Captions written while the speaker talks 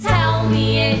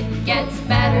gets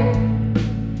better.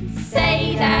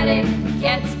 Say that it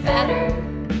gets better.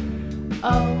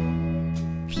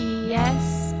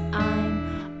 O-P-S,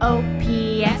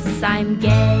 I'm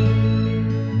Gayish.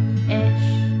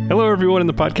 Hello, everyone in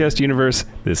the podcast universe.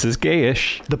 This is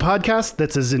Gayish. The podcast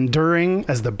that's as enduring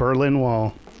as the Berlin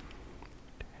Wall.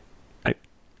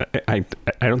 I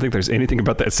don't think there's anything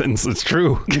about that sentence that's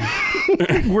true.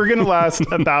 We're going to last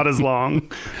about as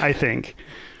long, I think,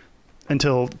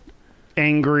 until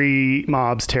angry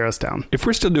mobs tear us down. If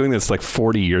we're still doing this like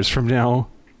 40 years from now,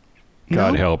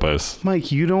 God help us. Mike,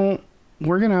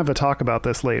 we're going to have a talk about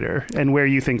this later and where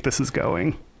you think this is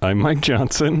going. I'm Mike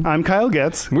Johnson. I'm Kyle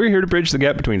Getz. We're here to bridge the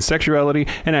gap between sexuality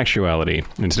and actuality.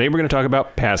 And today we're going to talk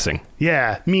about passing.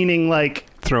 Yeah, meaning like...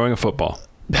 throwing a football.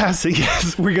 Passing,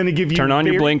 yes. We're going to give you... turn on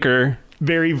your blinker.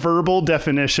 Very verbal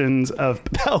definitions of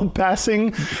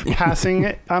passing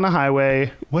on a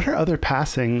highway. What are other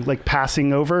passing? Like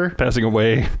passing over? Passing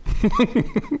away.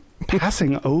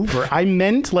 Passing over. I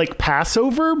meant like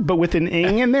Passover, but with an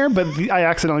ing in there, but I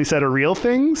accidentally said a real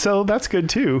thing. So that's good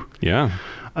too. Yeah.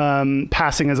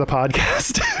 Passing as a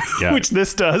podcast, yeah. Which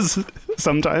this does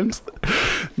sometimes.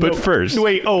 But first.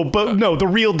 Wait,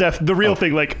 the real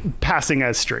thing, like passing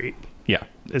as straight. Yeah.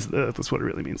 That's what it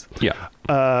really means. Yeah.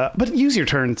 But use your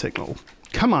turn signal.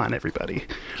 Come on, everybody.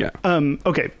 Yeah.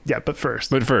 Okay. Yeah. But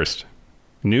first,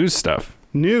 news stuff.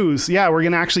 News. Yeah. We're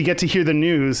going to actually get to hear the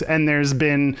news. And has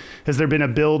there been a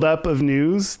buildup of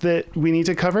news that we need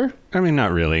to cover? I mean,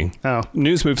 not really. Oh.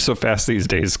 News moves so fast these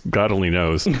days. God only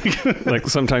knows. Like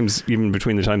sometimes even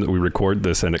between the time that we record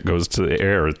this and it goes to the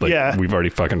air, we've already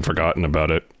fucking forgotten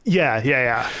about it.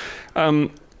 Yeah.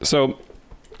 So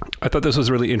I thought this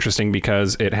was really interesting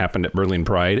because it happened at Berlin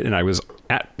Pride, and I was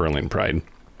at Berlin Pride.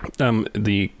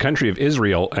 The country of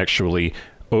Israel actually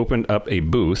opened up a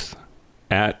booth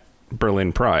at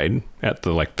Berlin Pride at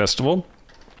the festival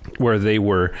where they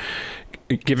were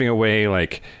giving away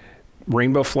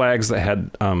rainbow flags that had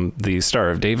the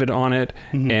Star of David on it,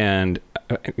 mm-hmm. and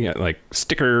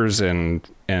stickers and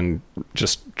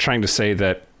just trying to say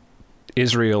that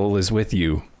Israel is with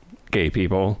you, gay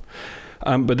people.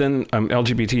 But then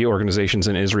LGBT organizations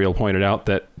in Israel pointed out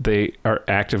that they are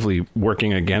actively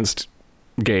working against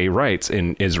gay rights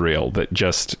in Israel. That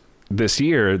just this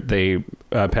year they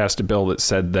passed a bill that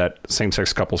said that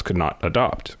same-sex couples could not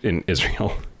adopt in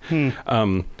Israel.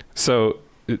 So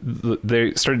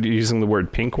they started using the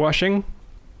word pinkwashing.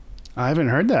 I haven't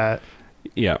heard that.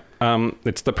 Yeah.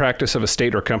 It's the practice of a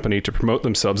state or company to promote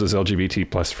themselves as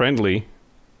LGBT plus friendly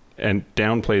and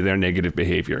downplay their negative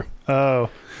behavior. Oh,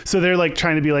 so they're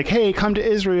trying to be like, hey, come to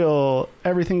Israel.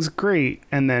 Everything's great.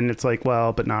 And then it's like,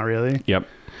 well, but not really. Yep.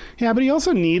 Yeah. But you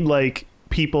also need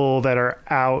people that are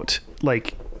out,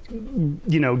 saying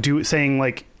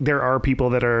there are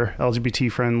people that are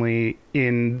LGBT friendly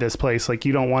in this place.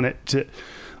 You don't want it to,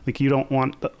 you don't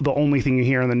want the only thing you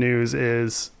hear in the news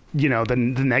is, the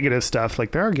negative stuff.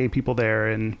 There are gay people there.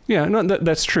 And yeah, no,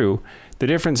 that's true. The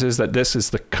difference is that this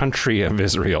is the country of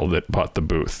Israel that bought the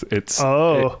booth. It's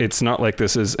not like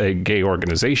this is a gay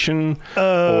organization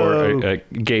or a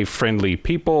gay friendly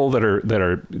people that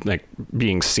are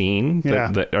being seen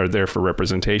that are there for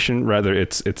representation. Rather,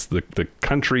 it's the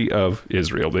country of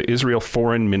Israel, the Israel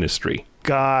Foreign Ministry.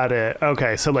 Got it.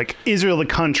 Okay. So Israel, the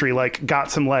country,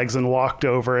 got some legs and walked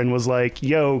over and was like,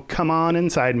 yo, come on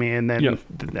inside me. And then,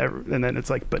 and then it's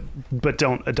but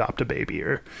don't adopt a baby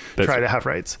or try to have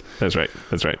rights. That's right.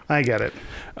 I get it.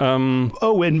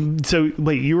 And so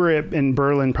wait, you were in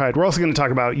Berlin Pride. We're also going to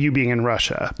talk about you being in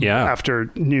Russia. Yeah.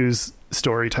 After news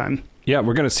story time. Yeah.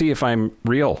 We're going to see if I'm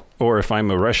real or if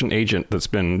I'm a Russian agent that's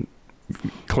been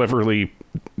cleverly,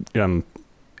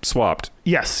 swapped.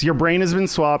 Yes, your brain has been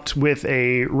swapped with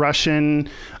a Russian,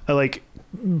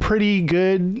 pretty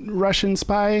good Russian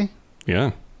spy.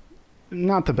 Yeah.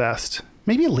 Not the best.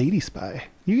 Maybe a lady spy.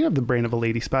 You have the brain of a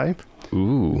lady spy.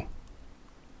 Ooh.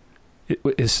 It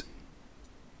is...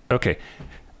 Okay.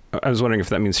 I was wondering if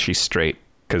that means she's straight,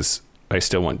 because I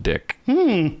still want dick.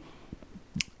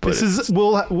 This is...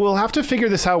 We'll have to figure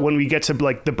this out when we get to,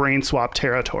 the brain swap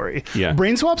territory. Yeah.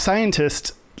 Brain swap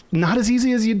scientists, not as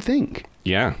easy as you'd think.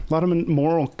 Yeah. A lot of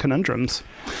moral conundrums.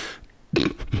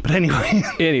 But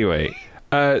anyway.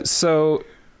 So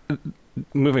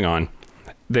moving on.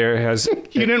 There has...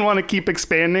 You didn't want to keep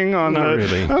expanding on Not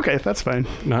really. Okay, that's fine.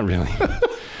 Not really.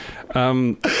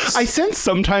 I sense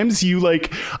sometimes you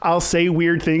I'll say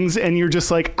weird things and you're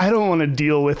just I don't want to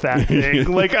deal with that thing.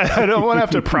 I don't want to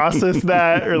have to process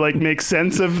that or make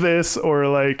sense of this or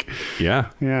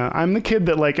Yeah. I'm the kid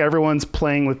that everyone's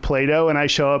playing with Play-Doh and I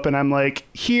show up and I'm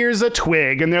here's a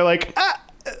twig and they're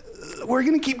we're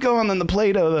gonna keep going on the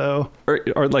Play-Doh though.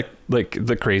 Or like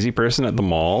the crazy person at the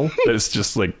mall that's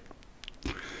just like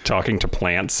talking to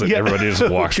plants and everybody just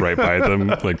walks right by them,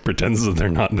 like pretends that they're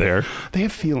not there. They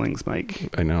have feelings, Mike.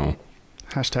 I know.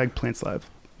 Hashtag plants live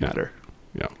matter.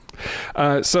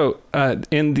 Yeah. So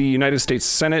in the United States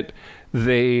Senate,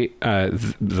 they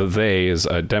is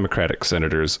Democratic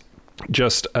senators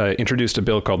just introduced a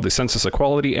bill called the Census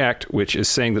Equality Act, which is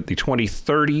saying that the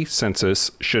 2030 census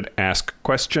should ask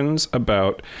questions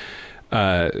about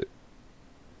the...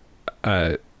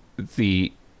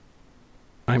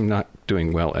 I'm not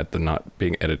doing well at the not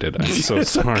being edited. I'm so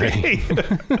sorry. Okay.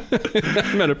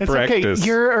 I'm out of practice. Okay.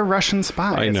 You're a Russian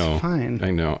spy. I know. It's fine.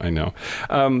 I know.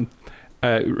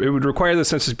 It would require the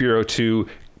Census Bureau to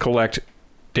collect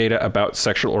data about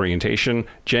sexual orientation,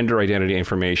 gender identity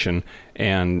information,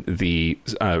 and the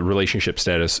relationship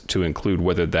status to include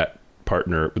whether the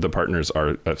partners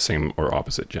are of same or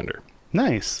opposite gender.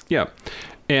 Nice. Yeah.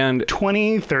 And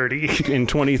 2030. In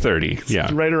 2030, yeah.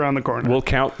 It's right around the corner. We'll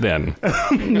count then.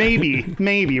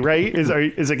 maybe, right? Is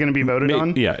it going to be voted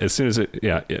on? Yeah, as soon as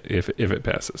if it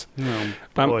passes.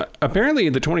 Oh, apparently,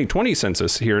 the 2020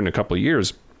 census here in a couple of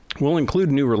years will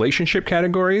include new relationship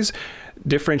categories,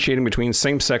 differentiating between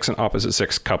same-sex and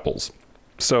opposite-sex couples.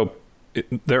 So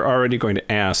they're already going to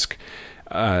ask,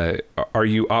 are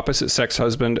you opposite-sex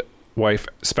husband, wife,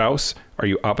 spouse? Are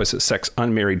you opposite-sex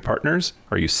unmarried partners?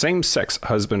 Are you same-sex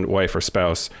husband, wife, or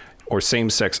spouse? Or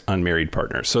same-sex unmarried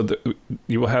partners? So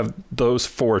you will have those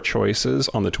 4 choices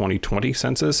on the 2020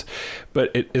 census,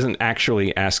 but it isn't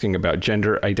actually asking about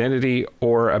gender identity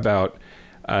or about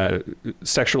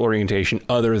sexual orientation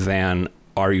other than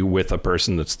are you with a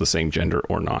person that's the same gender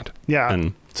or not? Yeah.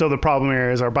 And so the problem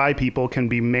here is our bi people can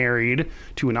be married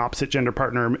to an opposite gender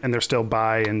partner and they're still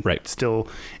bi and still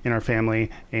in our family.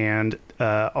 And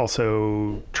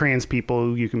also trans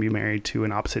people, you can be married to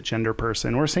an opposite gender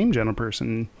person or same gender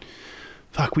person.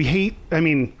 Fuck, we hate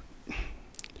really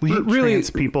trans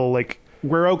people. Like,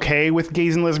 we're okay with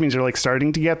gays and lesbians are like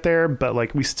starting to get there, but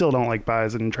like we still don't like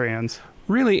bis and trans.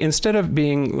 Really, instead of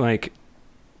being like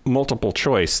multiple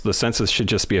choice, the census should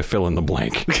just be a fill in the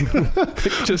blank.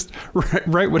 Just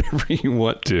write whatever you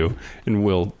want to, and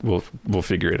we'll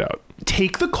figure it out.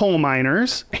 Take the coal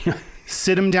miners,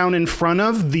 sit them down in front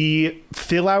of the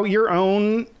fill out your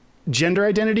own gender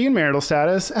identity and marital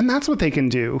status, and that's what they can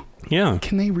do. Yeah.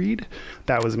 Can they read?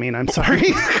 That was mean. I'm sorry.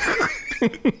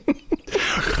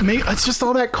 It's just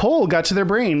all that coal got to their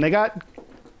brain. They got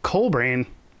coal brain.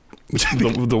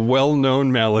 the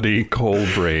well-known malady, coal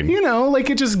brain. You know, like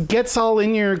it just gets all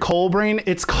in your coal brain.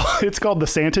 It's called the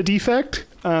Santa defect,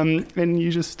 and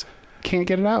you just can't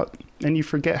get it out, and you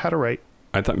forget how to write.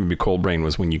 I thought maybe coal brain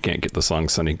was when you can't get the song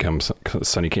 "Sunny Came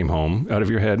Home" out of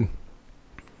your head.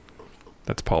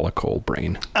 That's Paula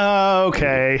Colbrain.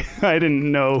 Okay, I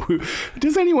didn't know.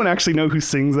 Does anyone actually know who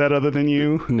sings that other than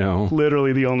you? No,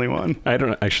 literally the only one. I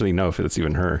don't actually know if it's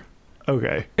even her.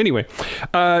 Okay. Anyway,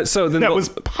 so then that was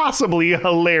possibly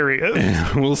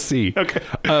hilarious. We'll see. Okay.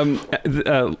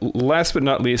 Last but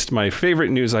not least, my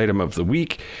favorite news item of the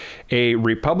week: a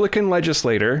Republican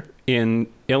legislator in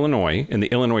Illinois, in the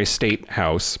Illinois State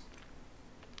House,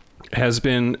 is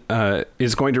going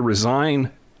to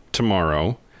resign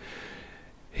tomorrow.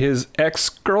 His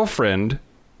ex-girlfriend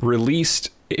released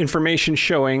information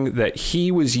showing that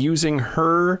he was using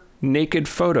her naked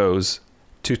photos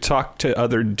to talk to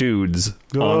other dudes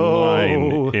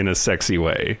online in a sexy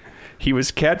way. He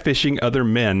was catfishing other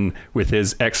men with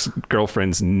his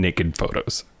ex-girlfriend's naked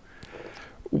photos.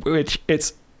 Which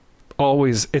it's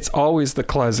always the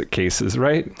closet cases,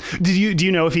 right? Do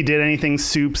you know if he did anything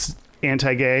soups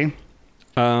anti-gay?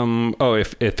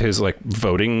 If his like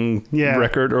voting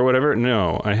record or whatever?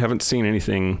 No, I haven't seen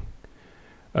anything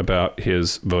about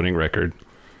his voting record.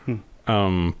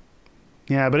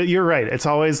 Yeah, but you're right. It's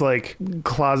always like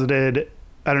closeted,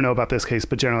 I don't know about this case,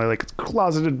 but generally like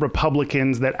closeted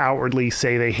Republicans that outwardly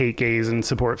say they hate gays and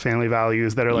support family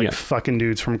values that are like fucking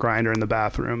dudes from Grindr in the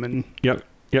bathroom. And Yep.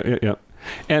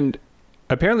 And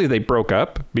apparently they broke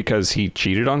up because he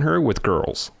cheated on her with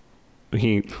girls.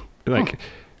 He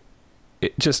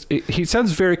he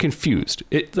sounds very confused.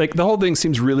 The whole thing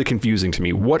seems really confusing to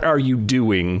me. What are you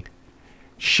doing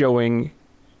showing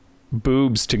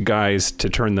boobs to guys to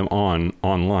turn them on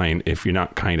online if you're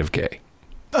not kind of gay?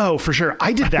 Oh, for sure.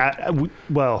 I did that.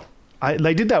 Well, I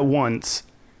did that once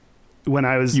when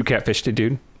I was... You catfished a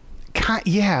dude?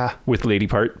 Yeah. With lady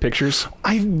part pictures?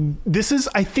 I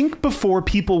think before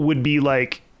people would be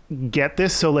like, get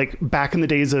this. So like back in the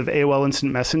days of AOL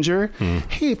Instant Messenger,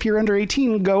 hey, if you're under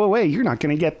 18, go away. You're not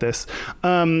going to get this.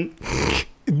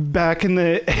 Back in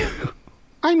the...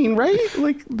 I mean, right?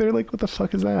 Like, they're like, what the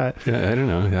fuck is that? Yeah, I don't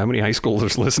know. How many high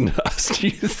schoolers listen to us, do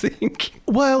you think?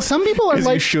 Well, some people are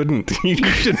like... You shouldn't. You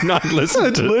should not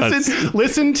listen to us.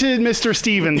 Listen to Mr.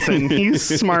 Stevenson. He's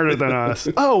smarter than us.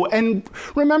 Oh, and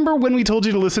remember when we told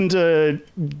you to listen to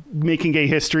Making Gay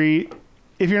History?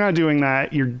 If you're not doing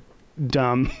that, you're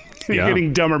dumb. You're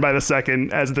getting dumber by the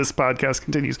second as this podcast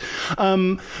continues.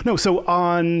 No, so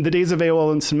on the days of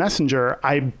AOL Instant Messenger,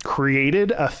 I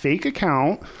created a fake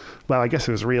account. Well, I guess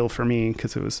it was real for me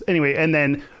because it was... Anyway, and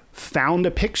then found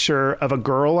a picture of a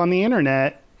girl on the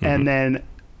internet and then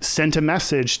sent a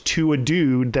message to a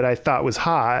dude that I thought was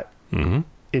hot in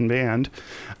band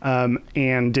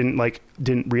and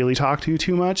didn't really talk to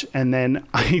too much. And then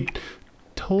I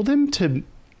told him to...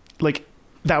 like,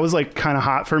 that was like kind of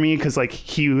hot for me because like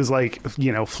he was like,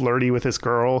 you know, flirty with this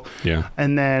girl. Yeah.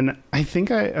 And then I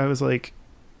think I was like,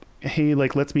 hey,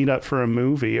 like, let's meet up for a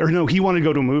movie. Or no, he wanted to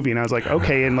go to a movie. And I was like,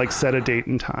 okay. And like set a date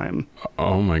and time.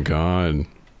 Oh my God.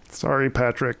 Sorry,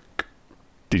 Patrick.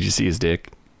 Did you see his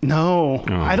dick? No,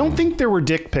 I don't think there were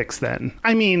dick pics then.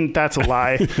 I mean, that's a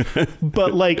lie,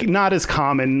 but like not as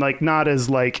common, like not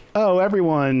as like, oh,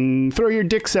 everyone throw your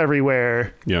dicks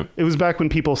everywhere. Yeah. It was back when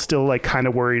people still like kind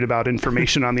of worried about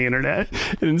information on the internet.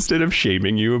 And instead of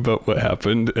shaming you about what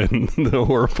happened and the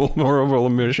horrible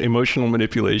emotional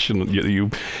manipulation you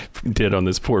did on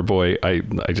this poor boy, I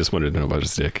just wanted to know about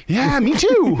his dick. Yeah, me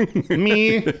too.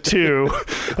 Me too.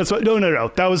 That's what, no.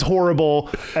 That was horrible.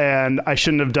 And I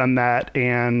shouldn't have done that.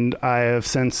 And I have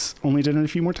since only done it a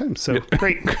few more times. So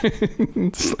great.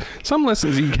 Some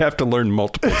lessons you have to learn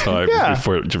multiple times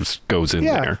before it just goes in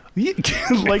there.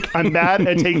 Like I'm bad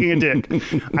at taking a dick.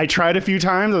 I tried a few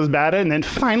times. I was bad at it. And then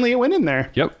finally it went in there.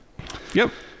 Yep.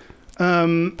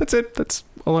 That's it. That's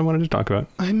all I wanted to talk about.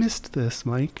 I missed this,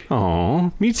 Mike.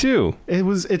 Oh, me too.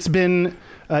 It's been,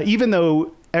 even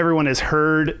though everyone has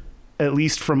heard at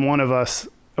least from one of us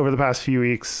over the past few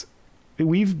weeks,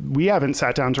 we haven't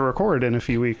sat down to record in a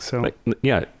few weeks. So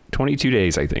 22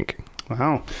 days, I think.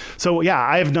 Wow. So yeah,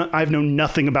 I've known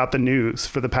nothing about the news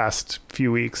for the past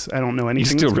few weeks. I don't know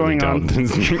anything that's going on.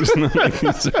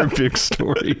 These are big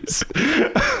stories.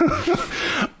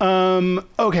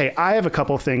 Okay, I have a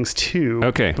couple things too.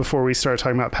 Okay. Before we start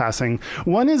talking about passing,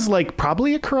 one is like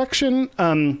probably a correction.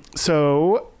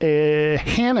 So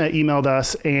Hannah emailed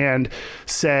us and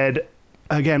said,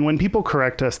 again, when people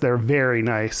correct us, they're very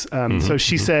nice. So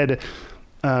she said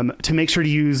to make sure to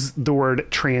use the word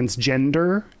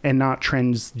transgender and not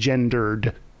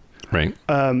transgendered. Right.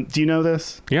 Do you know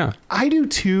this? Yeah. I do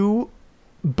too.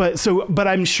 But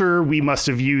I'm sure we must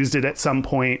have used it at some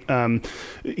point, on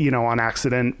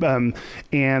accident.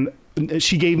 And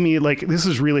she gave me this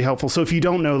is really helpful. So if you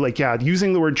don't know,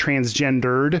 using the word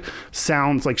transgendered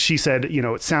sounds like, she said,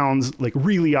 it sounds like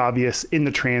really obvious in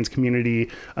the trans community.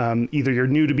 Either you're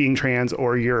new to being trans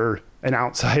or you're an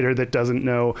outsider that doesn't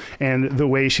know. And the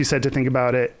way she said to think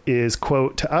about it is,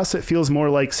 quote, to us, it feels more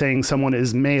like saying someone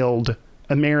is mailed,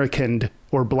 Americaned,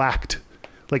 or blacked.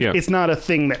 It's not a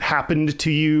thing that happened to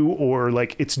you, or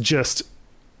it's just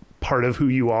part of who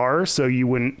you are. So you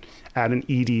wouldn't add an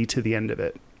ED to the end of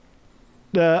it.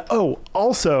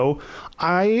 Also,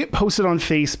 I posted on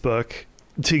Facebook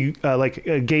to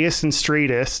gayest and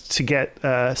straightest to get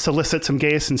solicit some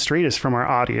gayest and straightest from our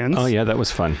audience. Oh yeah, that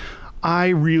was fun. I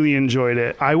really enjoyed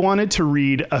it. I wanted to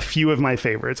read a few of my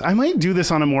favorites. I might do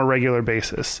this on a more regular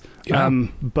basis. Yeah.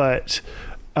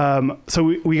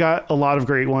 So we got a lot of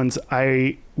great ones.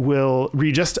 I will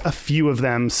read just a few of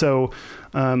them. So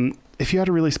if you had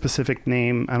a really specific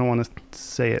name, I don't want to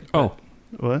say it. Oh,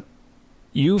 what?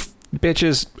 You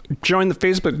bitches, join the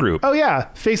Facebook group. Oh yeah.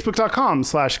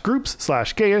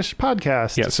 Facebook.com/groups/gayish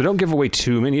podcast. Yeah. So don't give away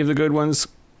too many of the good ones.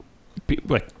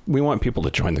 We want people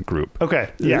to join the group.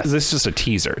 Okay. Yeah. This is just a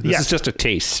teaser. This is just a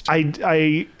taste.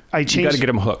 I changed. You got to get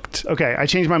them hooked. Okay, I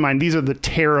changed my mind. These are the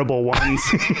terrible ones.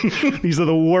 These are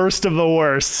the worst of the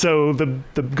worst. So the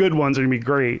good ones are gonna be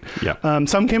great. Yeah.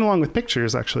 Some came along with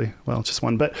pictures, actually. Well, just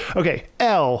one. But okay,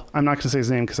 L. I'm not gonna say his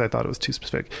name because I thought it was too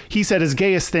specific. He said his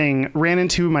gayest thing: ran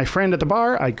into my friend at the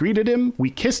bar. I greeted him. We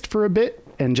kissed for a bit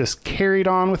and just carried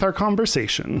on with our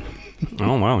conversation.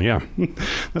 Oh wow, yeah.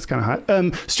 That's kind of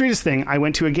hot. Straightest thing: I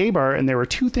went to a gay bar and there were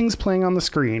two things playing on the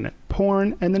screen: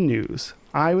 porn and the news.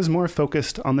 I was more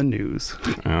focused on the news.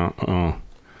 I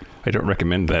don't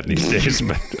recommend that these days,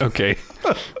 but okay.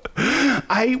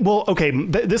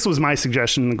 This was my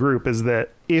suggestion in the group, is that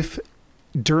if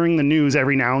during the news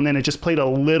every now and then it just played a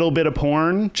little bit of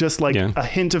porn, just a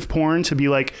hint of porn, to be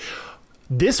like,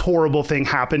 this horrible thing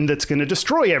happened that's going to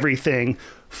destroy everything.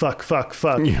 fuck.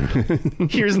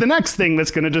 Here's the next thing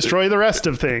that's going to destroy the rest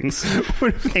of things.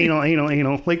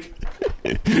 Anal. Like,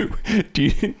 do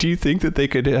you think that they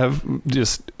could have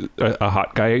just a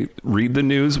hot guy read the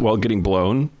news while getting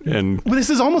blown? And well, this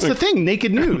is almost a thing.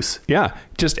 Naked news. Yeah,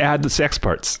 just add the sex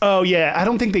parts. Oh yeah, I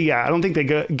don't think they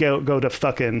go to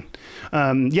fucking.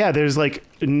 There's like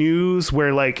news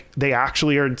where like they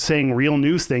actually are saying real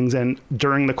news things, and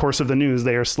during the course of the news,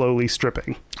 they are slowly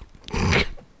stripping.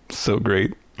 So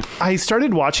great. I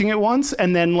started watching it once,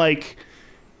 and then I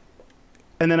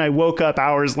woke up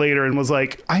hours later and was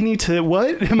like, I need to,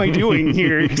 what am I doing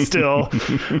here still?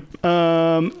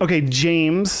 Okay,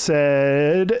 James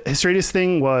said his straightest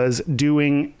thing was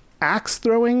doing axe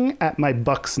throwing at my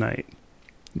Bucks night.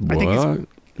 What? I think it's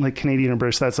like Canadian or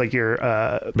British. That's like your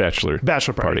bachelor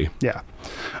party. Yeah.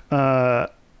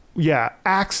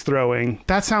 Axe throwing.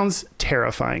 That sounds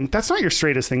terrifying. That's not your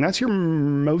straightest thing. That's your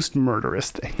most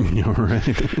murderous thing. You're right.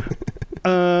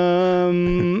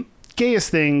 Gayest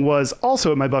thing was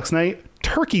also at my Bucks night,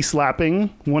 turkey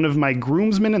slapping one of my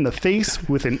groomsmen in the face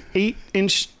with an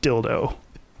 8-inch dildo.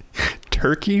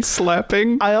 Turkey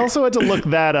slapping? I also had to look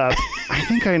that up. I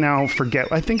think I now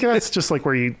forget. I think that's just like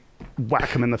where you whack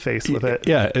him in the face with it.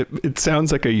 Yeah, it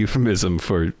sounds like a euphemism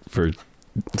for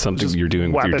something just you're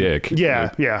doing with your dick.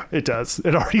 Yeah, it does.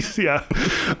 It already, yeah.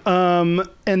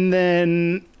 And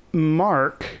then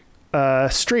Mark,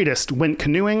 straightest, went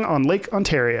canoeing on Lake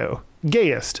Ontario.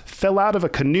 Gayest, fell out of a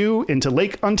canoe into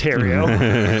Lake Ontario.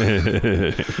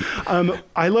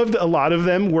 I loved a lot of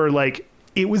them were like,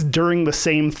 it was during the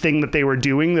same thing that they were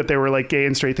doing, that they were like gay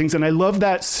and straight things. And I love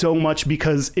that so much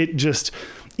because it just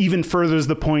even furthers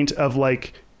the point of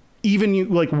like, even you,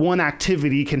 like one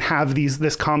activity can have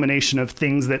this combination of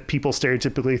things that people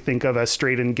stereotypically think of as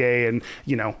straight and gay, and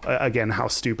again how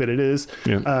stupid it is.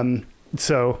 Yeah.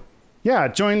 So yeah,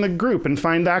 join the group and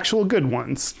find the actual good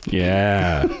ones.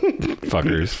 Yeah.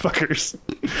 Fuckers.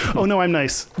 Oh no, I'm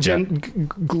nice.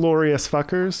 Glorious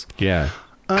fuckers. Yeah.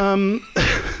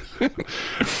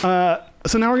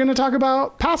 So now we're going to talk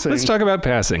about passing. Let's talk about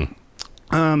passing.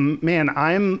 Man,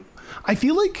 I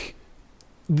feel like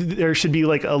there should be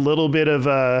like a little bit of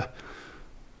a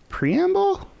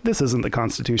preamble. This isn't the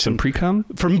Constitution. Some pre-cum?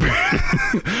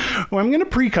 Well, I'm going to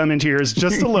pre-cum into yours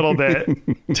just a little bit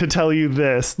to tell you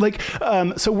this. Like,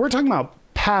 so we're talking about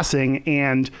passing,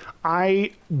 and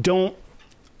I don't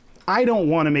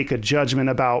want to make a judgment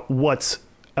about what's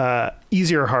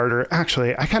easier or harder.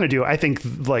 Actually, I kind of do. I think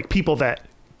like people that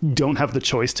don't have the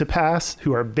choice to pass,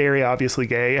 who are very obviously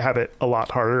gay, have it a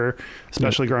lot harder,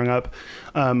 especially growing up.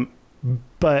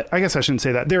 But I guess I shouldn't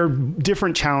say that. There are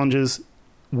different challenges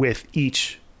with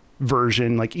each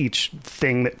version, like each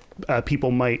thing that people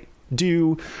might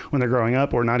do when they're growing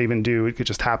up, or not even do. It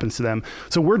just happens to them.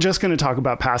 So we're just going to talk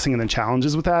about passing and the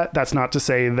challenges with that. That's not to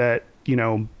say that,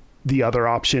 the other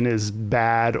option is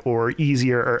bad or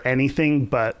easier or anything,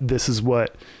 but this is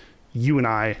what you and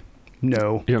I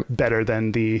know better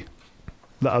than the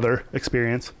other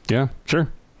experience. Yeah,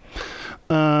 sure.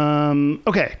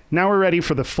 Okay, now we're ready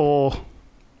for the full.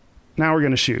 Now we're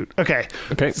going to shoot. Okay.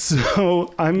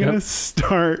 So I'm going to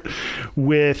start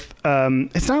with,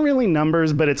 it's not really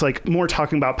numbers, but it's like more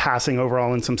talking about passing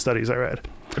overall in some studies I read.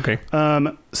 Okay.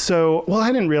 I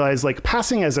didn't realize like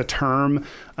passing as a term,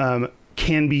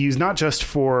 can be used not just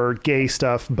for gay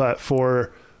stuff, but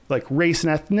for like race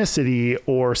and ethnicity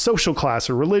or social class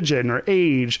or religion or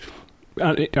age.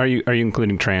 Are you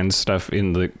including trans stuff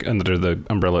under the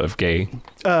umbrella of gay?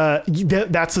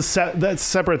 That's a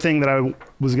separate thing that I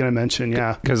was going to mention.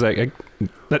 Yeah, because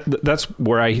that's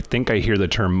where I think I hear the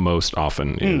term most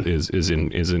often is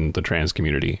in the trans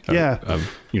community.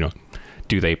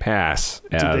 Do they pass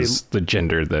as the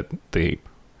gender that they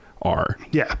are?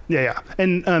 Yeah.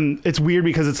 And it's weird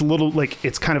because it's a little like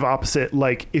it's kind of opposite.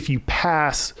 Like if you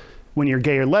pass when you're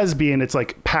gay or lesbian, it's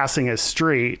like passing as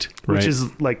straight, which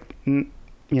is like,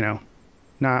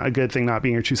 not a good thing, not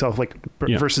being your true self, like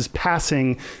versus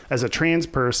passing as a trans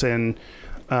person,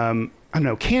 I don't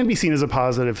know, can be seen as a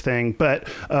positive thing. But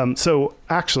so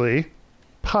actually,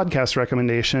 podcast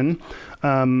recommendation,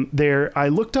 I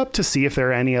looked up to see if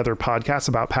there are any other podcasts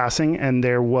about passing, and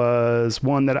there was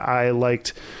one that I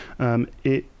liked.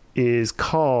 It is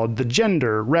called the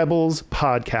Gender Rebels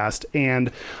Podcast,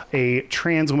 and a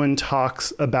trans woman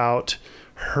talks about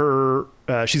her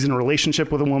she's in a relationship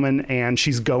with a woman, and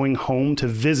she's going home to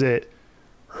visit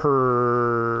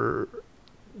her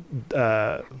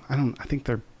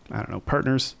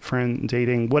partners, friend,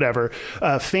 dating, whatever,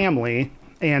 family,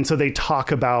 And so they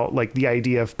talk about like the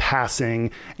idea of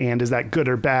passing and is that good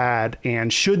or bad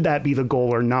and should that be the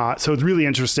goal or not. So it's really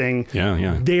interesting.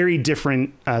 Yeah. Very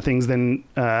different things than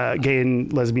gay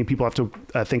and lesbian people have to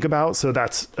think about. So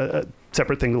that's a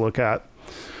separate thing to look at.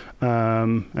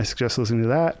 I suggest listening to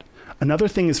that. Another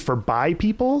thing is for bi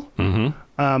people,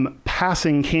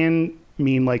 passing can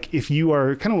mean like if you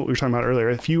are kind of what we were talking about earlier,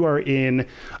 if you are in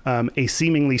a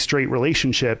seemingly straight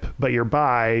relationship, but you're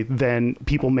bi, then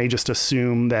people may just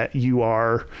assume that you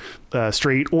are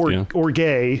straight or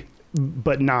gay,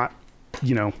 but not,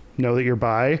 know that you're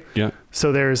bi. Yeah.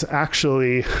 So there's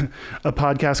actually a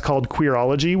podcast called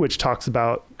Queerology, which talks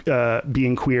about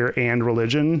being queer and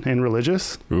religion and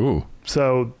religious. Ooh.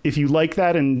 So if you like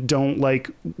that and don't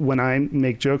like when I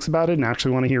make jokes about it and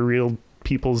actually want to hear real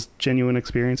people's genuine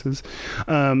experiences,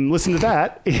 listen to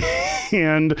that.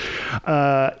 And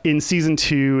in season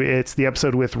 2, it's the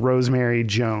episode with Rosemary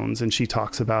Jones, and she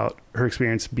talks about her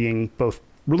experience being both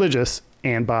religious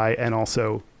and bi, and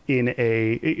also in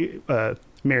a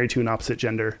married to an opposite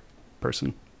gender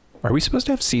person. Are we supposed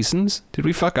to have seasons? Did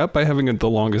we fuck up by having the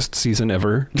longest season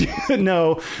ever?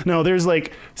 No, there's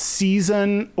like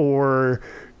season or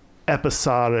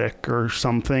episodic or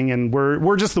something, and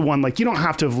we're just the one, like, you don't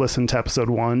have to have listened to episode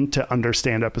 1 to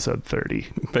understand episode 30.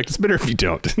 In fact, it's better if you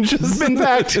don't. In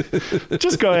fact,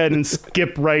 just go ahead and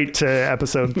skip right to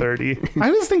episode 30. I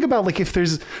always think about like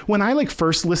when I like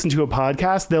first listen to a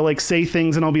podcast, they'll like say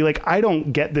things and I'll be like, I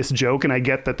don't get this joke, and I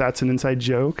get that that's an inside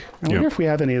joke. I wonder if we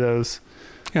have any of those.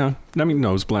 Yeah, I mean,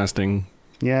 nose blasting.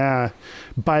 Yeah.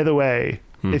 By the way,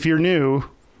 if you're new,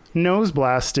 nose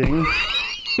blasting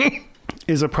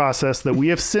is a process that we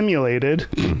have simulated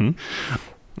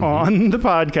on the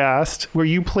podcast, where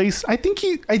you place, I think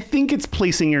it's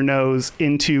placing your nose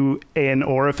into an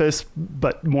orifice,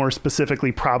 but more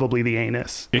specifically, probably the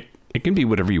anus. It can be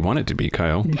whatever you want it to be,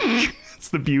 Kyle. It's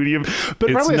the beauty of,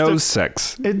 but it's probably nose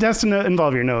sex. It has to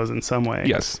involve your nose in some way.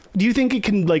 Yes. Do you think it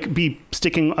can like be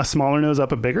sticking a smaller nose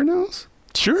up a bigger nose?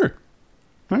 Sure.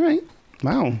 All right.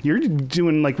 Wow. You're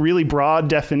doing like really broad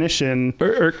definition.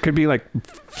 Or it could be like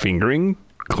fingering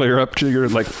clear up to your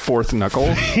like fourth knuckle.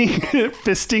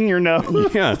 Fisting your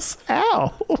nose. Yes.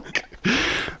 Ow.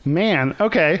 Man.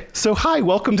 Okay. So hi,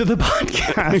 welcome to the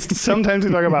podcast. Sometimes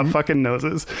we talk about fucking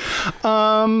noses.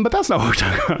 But that's not what we're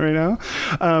talking about right now.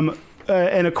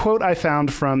 And a quote I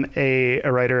found from a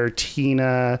writer,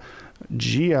 Tina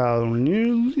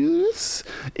Giannulis,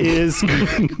 is,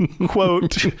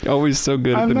 quote, always so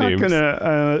good at the names. I'm not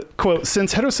gonna, quote,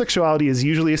 since heterosexuality is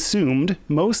usually assumed,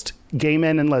 most gay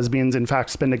men and lesbians, in fact,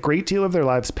 spend a great deal of their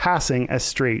lives passing as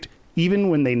straight, even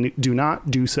when they do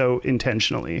not do so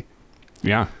intentionally.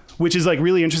 Yeah. Which is like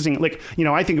really interesting. Like,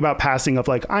 I think about passing of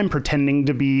like, I'm pretending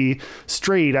to be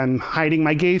straight. I'm hiding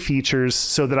my gay features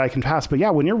so that I can pass. But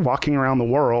yeah, when you're walking around the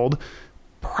world,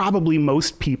 probably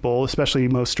most people, especially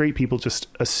most straight people, just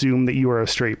assume that you are a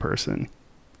straight person.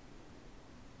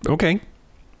 Okay.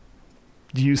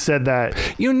 You said that.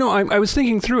 I was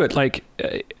thinking through it. Like,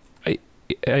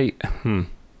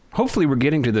 hopefully we're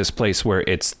getting to this place where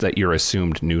it's that you're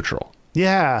assumed neutral.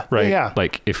 Yeah. Right. Yeah.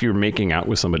 Like if you're making out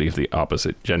with somebody of the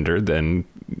opposite gender, then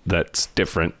that's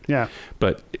different. Yeah.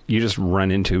 But you just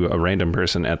run into a random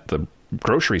person at the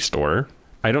grocery store.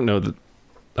 I don't know that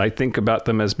I think about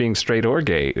them as being straight or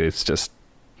gay. It's just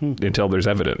until there's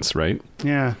evidence, right?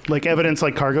 Yeah. Like evidence,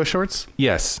 like cargo shorts.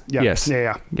 Yes. Yeah. Yes.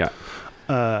 Yeah. Yeah.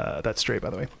 That's straight, by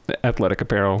the way. Athletic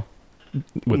apparel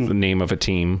with the name of a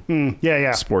team. Yeah.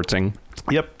 Yeah. Sporting.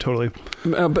 Yep. Totally.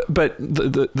 But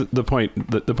the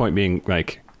point being,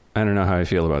 like, I don't know how I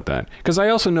feel about that, because I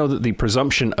also know that the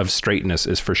presumption of straightness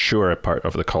is for sure a part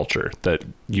of the culture, that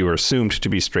you are assumed to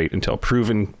be straight until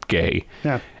proven gay.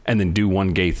 Yeah. And then do one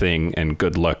gay thing and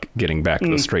good luck getting back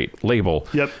the straight label.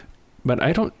 Yep. But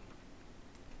I don't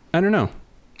know.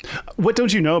 What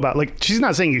don't you know about? Like, she's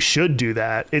not saying you should do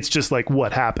that. It's just like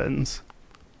what happens.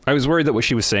 I was worried that what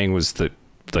she was saying was that,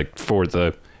 like, for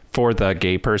the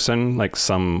gay person, like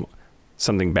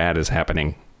something bad is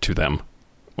happening to them.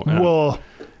 Well,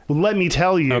 let me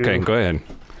tell you. Okay, go ahead.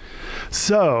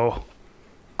 So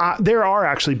there are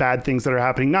actually bad things that are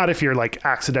happening. Not if you're like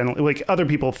accidentally, like other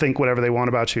people think whatever they want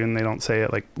about you and they don't say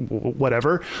it, like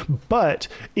whatever. But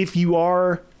if you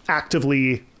are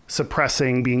actively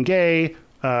suppressing being gay,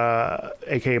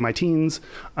 aka my teens,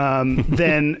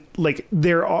 then like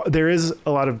there is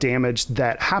a lot of damage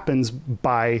that happens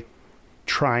by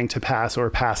trying to pass or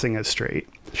passing as straight.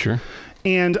 Sure.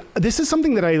 And this is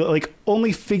something that I like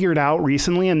only figured out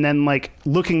recently, and then like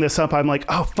looking this up, I'm like,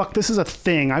 oh fuck, this is a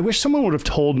thing. I wish someone would have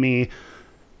told me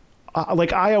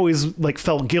like I always like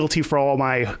felt guilty for all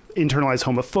my internalized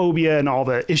homophobia and all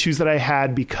the issues that I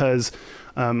had because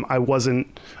I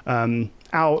wasn't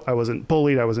out, I wasn't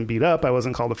bullied, I wasn't beat up, I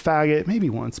wasn't called a faggot, maybe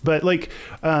once, but like,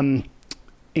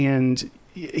 and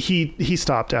he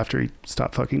stopped after he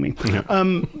stopped fucking me. Yeah.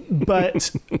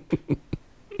 But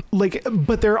like,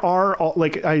 but there are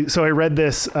so I read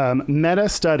this meta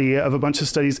study of a bunch of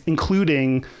studies,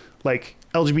 including like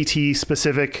LGBT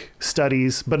specific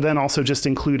studies, but then also just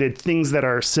included things that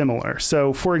are similar.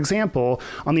 So for example,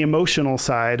 on the emotional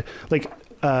side, like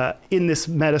in this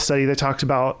meta study, they talked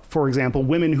about, for example,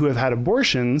 women who have had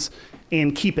abortions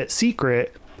and keep it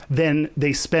secret, then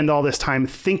they spend all this time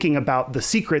thinking about the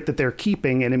secret that they're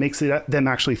keeping, and it makes them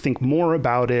actually think more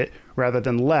about it rather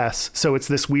than less. So it's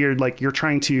this weird, like you're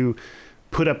trying to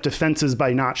put up defenses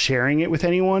by not sharing it with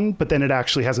anyone, but then it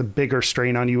actually has a bigger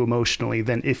strain on you emotionally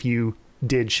than if you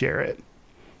did share it.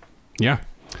 Yeah.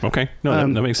 Okay. No,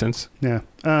 that makes sense. Yeah.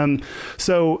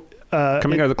 So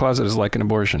coming out of the closet is like an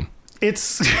abortion.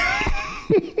 It's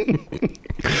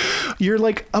you're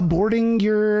like aborting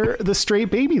the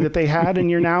straight baby that they had,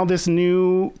 and you're now this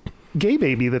new gay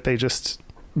baby that they just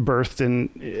birthed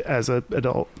in as an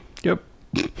adult. Yep.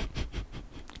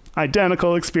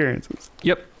 Identical experiences.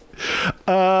 Yep.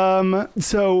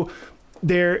 So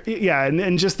there, yeah.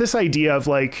 And just this idea of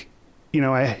like, you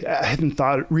know, I hadn't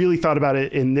really thought about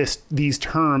it in these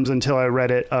terms until I read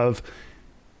it, of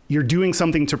you're doing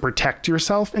something to protect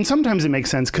yourself. And sometimes it makes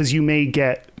sense because you may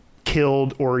get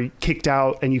killed or kicked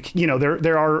out, and you know,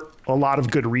 there are a lot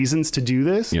of good reasons to do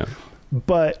this. Yeah.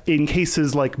 But in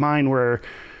cases like mine where,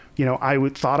 you know, I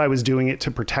thought I was doing it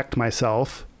to protect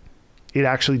myself, it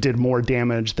actually did more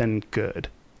damage than good.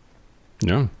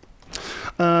 Yeah.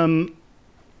 And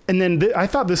then I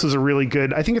thought this was a really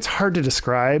good, I think it's hard to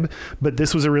describe, but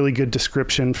this was a really good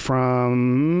description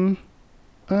from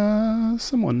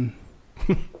someone.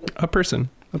 A person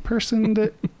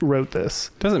that wrote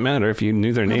this. Doesn't matter. If you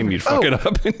knew their name, you'd fuck it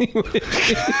up anyway.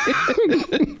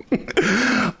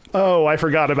 Oh, I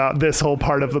forgot about this whole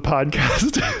part of the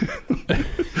podcast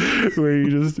where you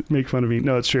just make fun of me.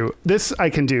 No, it's true. This I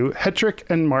can do. Hetrick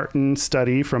and Martin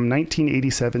study from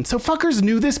 1987. So fuckers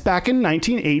knew this back in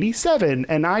 1987,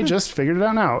 and I just figured it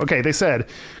out now. Okay, they said,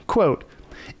 quote,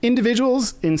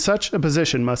 individuals in such a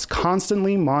position must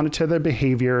constantly monitor their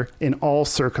behavior in all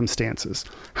circumstances.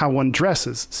 How one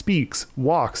dresses, speaks,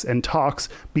 walks, and talks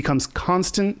becomes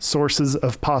constant sources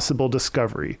of possible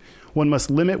discovery. One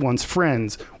must limit one's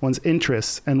friends, one's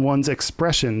interests, and one's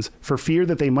expressions for fear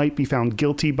that they might be found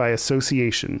guilty by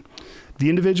association. The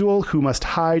individual who must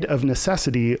hide of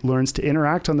necessity learns to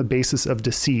interact on the basis of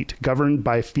deceit, governed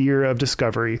by fear of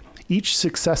discovery. Each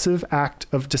successive act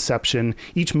of deception,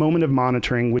 each moment of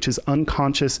monitoring, which is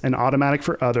unconscious and automatic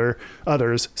for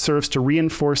others, serves to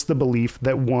reinforce the belief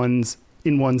that one's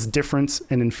difference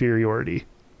and inferiority.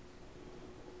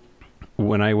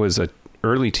 When I was an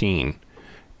early teen,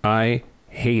 I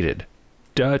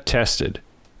detested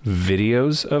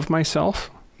videos of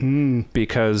myself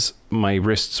because my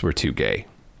wrists were too gay.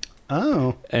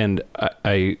 Oh. And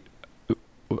I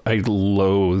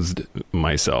loathed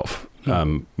myself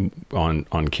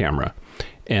on camera.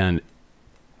 And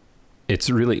it's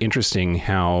really interesting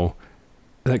how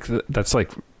that's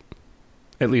like,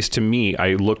 at least to me,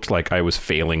 I looked like I was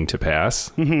failing to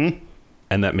pass. Mm-hmm.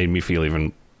 And that made me feel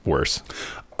even worse.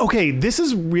 Okay, this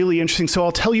is really interesting. So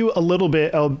I'll tell you a little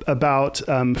bit about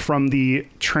from the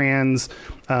trans,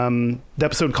 the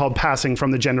episode called Passing from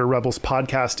the Gender Rebels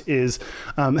podcast is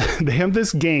they have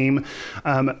this game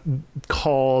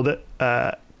called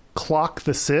Clock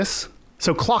the Cis.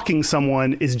 So clocking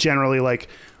someone is generally like,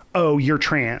 oh, you're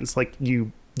trans, like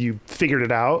you figured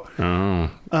it out. Oh.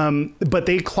 But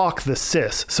they clock the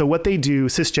cis. So what they do,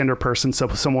 cisgender person, so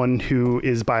someone who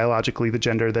is biologically the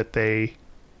gender that they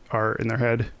are in their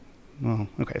head. Oh,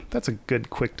 okay. That's a good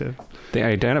quick to... They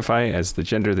identify as the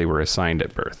gender they were assigned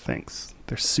at birth. Thanks.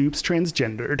 They're soups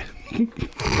transgendered.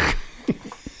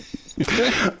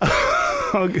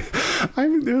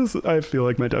 I feel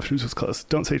like my definition was close.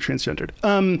 Don't say transgendered.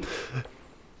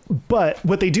 But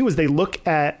what they do is they look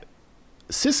at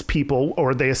cis people,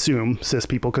 or they assume cis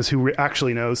people, because who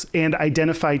actually knows, and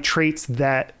identify traits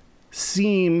that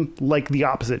seem like the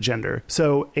opposite gender.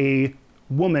 So a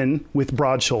woman with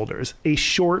broad shoulders, a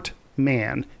short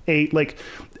man,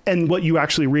 and what you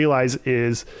actually realize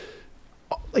is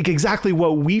like exactly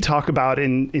what we talk about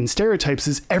in stereotypes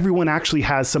is everyone actually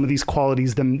has some of these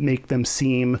qualities that make them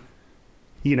seem,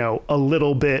 you know, a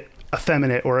little bit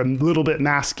effeminate or a little bit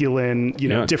masculine,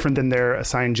 different than their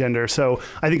assigned gender. So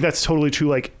I think that's totally true.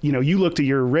 Like, you looked at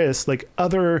your wrist, like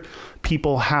other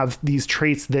people have these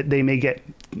traits that they may get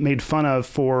made fun of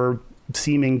for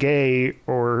seeming gay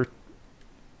or,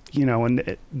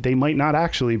 and they might not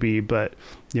actually be, but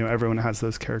everyone has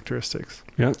those characteristics.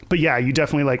 Yeah. But yeah, you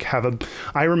definitely like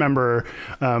I remember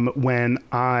when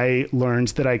I learned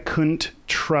that I couldn't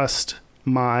trust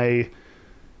my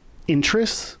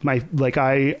interests.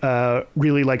 I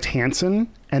really liked Hanson,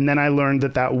 and then I learned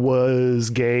that was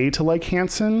gay to like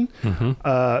Hanson.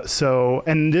 Mm-hmm.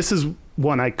 And this is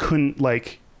one I couldn't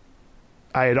like.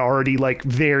 I had already like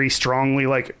very strongly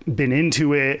like been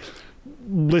into it,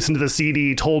 listened to the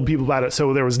CD, told people about it,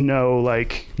 so there was no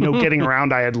getting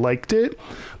around. I had liked it,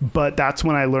 but that's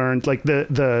when I learned like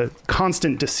the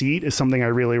constant deceit is something I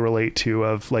really relate to.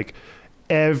 Of like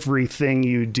everything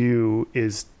you do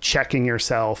is checking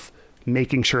yourself,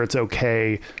 making sure it's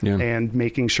okay, and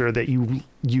making sure that you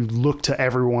look to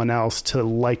everyone else to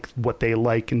like what they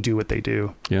like and do what they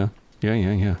do. Yeah.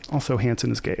 Also,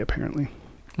 Hanson is gay, apparently.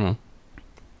 Well,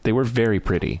 they were very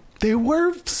pretty. They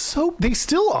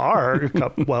still are.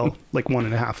 Well, like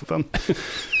 1.5 of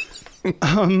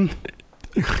them.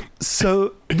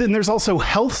 So then there's also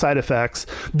health side effects.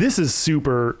 This is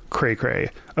super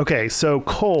cray. Okay, so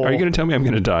Cole. Are you going to tell me I'm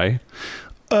going to die?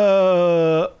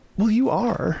 Well, you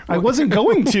are. I wasn't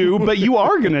going to, but you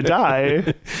are going to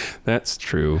die. That's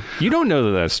true. You don't know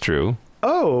that that's true.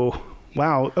 Oh,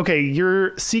 wow. Okay,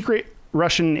 your secret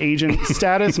Russian agent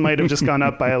status might have just gone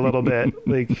up by a little bit.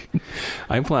 Like,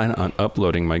 I plan on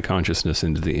uploading my consciousness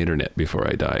into the internet before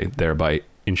I die, thereby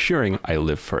ensuring I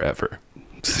live forever.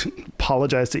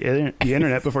 Apologize to the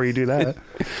internet before you do that.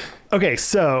 Okay,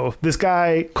 so this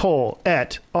guy Cole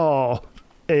et al.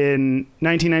 In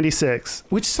 1996,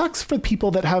 which sucks for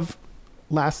people that have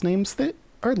last names that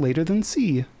are later than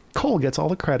C. Cole gets all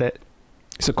the credit.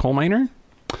 He's a coal miner?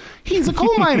 He's a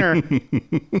coal miner.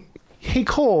 Hey,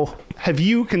 Cole, have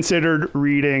you considered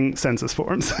reading census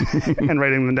forms and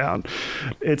writing them down?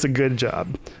 It's a good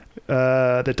job.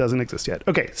 That doesn't exist yet.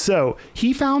 Okay, so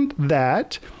he found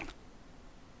that...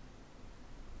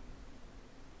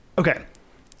 Okay.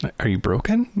 Are you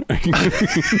broken?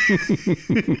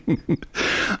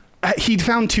 He'd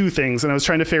found two things, and I was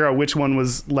trying to figure out which one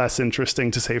was less interesting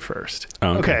to say first.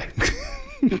 Oh, okay.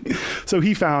 So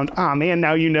he found, now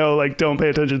don't pay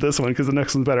attention to this one because the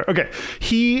next one's better. Okay.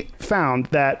 He found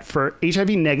that for HIV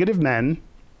negative men,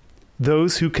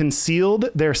 those who concealed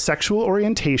their sexual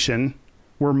orientation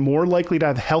were more likely to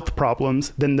have health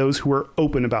problems than those who were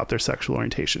open about their sexual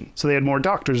orientation. So they had more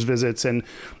doctor's visits and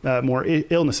more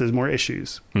illnesses, more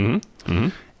issues. Mm-hmm. Mm-hmm.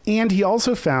 And he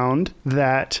also found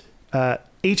that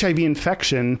HIV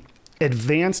infection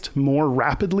advanced more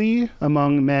rapidly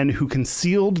among men who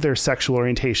concealed their sexual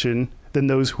orientation than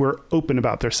those who were open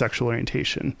about their sexual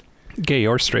orientation. Gay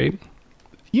or straight?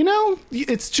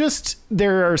 It's just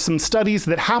there are some studies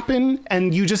that happen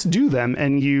and you just do them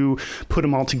and you put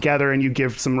them all together and you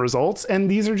give some results. And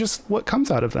these are just what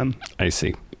comes out of them. I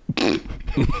see.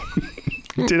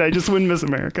 Did I just win Miss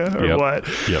America or what?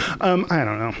 Yep. I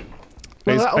don't know.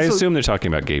 Well, I assume they're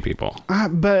talking about gay people.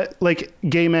 But like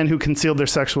gay men who concealed their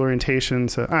sexual orientation.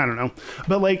 So I don't know.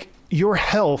 But like your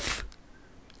health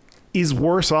is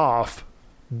worse off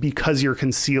because you're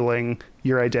concealing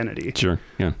your identity. Sure.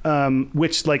 Yeah.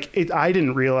 Which I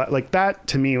didn't realize, like that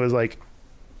to me was like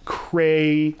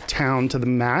cray town to the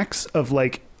max of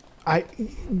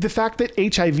the fact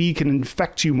that HIV can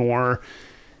infect you more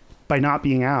by not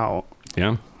being out.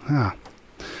 Yeah.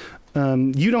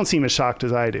 You don't seem as shocked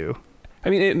as I do. I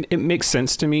mean, it makes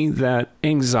sense to me that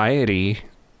anxiety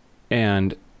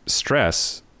and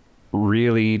stress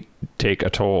really take a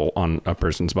toll on a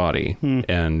person's body.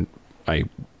 And I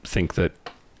think that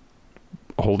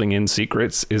holding in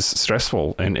secrets is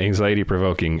stressful and anxiety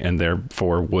provoking and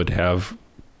therefore would have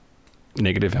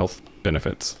negative health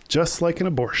benefits. Just like an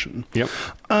abortion. Yep.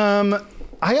 I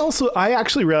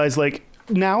actually realized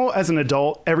now as an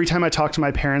adult, every time I talk to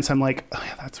my parents, I'm like, oh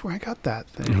yeah, that's where I got that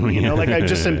thing. I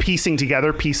just am piecing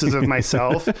together pieces of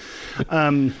myself.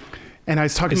 And I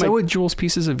was talking Is that what Jules'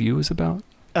 Pieces of You is about?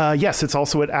 Yes, it's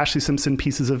also what Ashley Simpson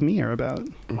Pieces of Me are about.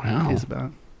 Wow. Is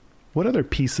about. What other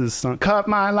pieces? Cut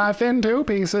my life into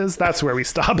pieces. That's where we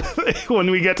stop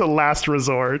when we get to Last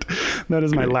Resort. That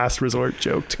is my Last Resort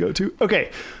joke to go to.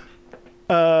 Okay.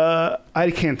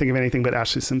 I can't think of anything but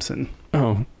Ashley Simpson.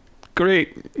 Oh,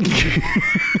 great.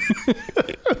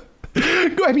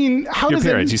 I mean, how your does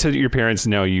parents? You said your parents.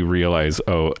 Now you realize,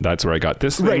 oh, that's where I got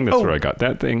this thing. Right. That's where I got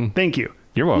that thing. Thank you.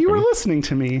 You're welcome. You were listening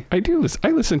to me. I do. I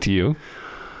listen to you.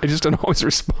 I just don't always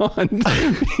respond.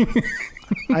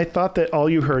 I thought that all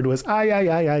you heard was,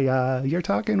 you're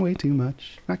talking way too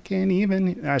much. I can't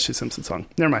even. Ashley Simpson song.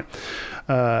 Never mind.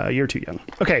 You're too young.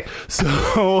 Okay. So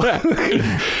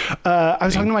I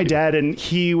was talking to my dad, and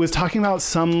he was talking about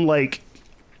some, like,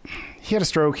 he had a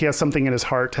stroke. He has something in his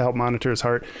heart to help monitor his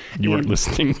heart. You weren't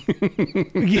listening.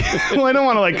 Yeah, well, I don't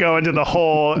want to, like, go into the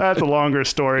whole, that's a longer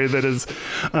story that is,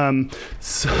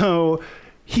 so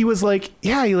he was like,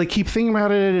 yeah, you, like, keep thinking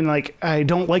about it, and, like, I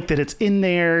don't like that it's in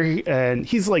there. And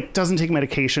he's like, doesn't take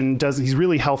medication, he's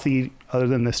really healthy other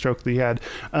than the stroke that he had.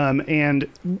 And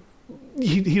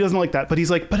he doesn't like that, but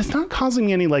he's like, but it's not causing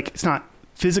me any, like, it's not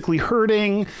physically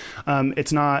hurting.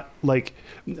 It's not like,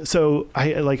 so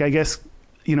I guess,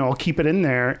 you know, I'll keep it in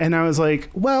there. And I was like,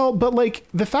 well, but, like,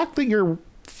 the fact that you're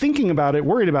thinking about it,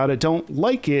 worried about it, don't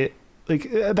like it, like,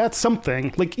 that's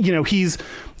something. Like, you know, he's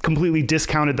completely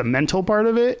discounted the mental part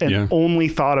of it and only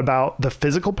thought about the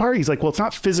physical part. He's like, well, it's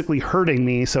not physically hurting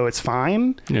me, so it's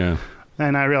fine. Yeah.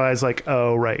 And I realized, like,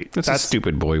 oh, right. That's a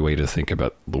stupid boy way to think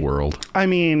about the world. I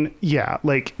mean, yeah,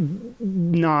 like,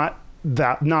 not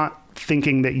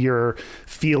thinking that you're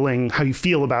feeling how you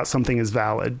feel about something is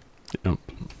valid. Yep.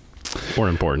 Or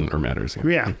important or matters.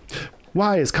 Yeah.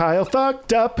 Why is Kyle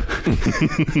fucked up?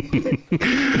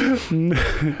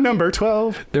 Number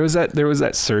 12. There was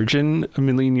that surgeon a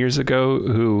million years ago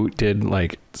who did,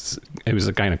 like, it was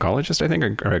a gynecologist, I think,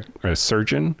 or a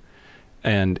surgeon,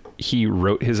 and he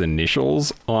wrote his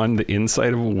initials on the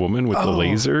inside of a woman with the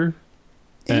laser.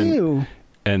 Ew.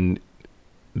 And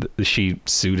she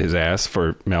sued his ass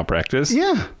for malpractice.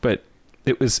 Yeah. But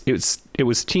it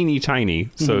was teeny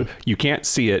tiny, so you can't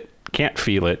see it, can't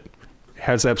feel it,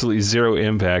 has absolutely zero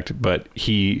impact, but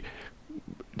he,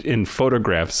 in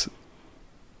photographs,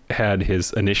 had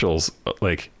his initials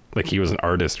like he was an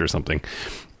artist or something.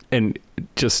 And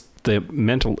just the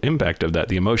mental impact of that,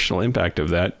 the emotional impact of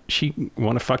that, she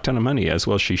won a fuck ton of money, as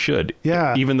well she should.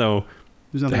 Yeah. Even though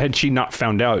had she not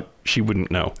found out, she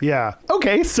wouldn't know. Yeah.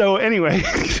 Okay. So anyway,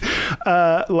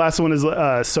 last one is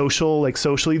social, like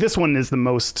socially. This one is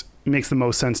makes the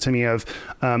most sense to me of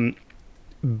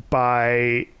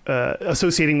by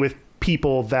associating with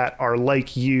people that are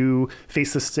like you,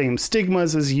 face the same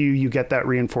stigmas as you get that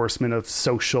reinforcement of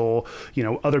social, you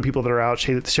know, other people that are out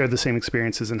share the same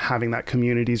experiences, and having that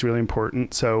community is really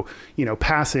important. So, you know,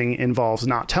 passing involves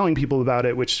not telling people about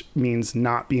it, which means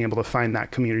not being able to find that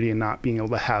community and not being able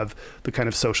to have the kind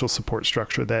of social support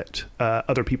structure that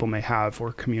other people may have,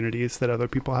 or communities that other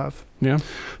people have. Yeah.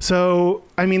 So,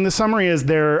 I mean, the summary is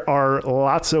there are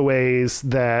lots of ways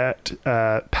that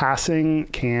passing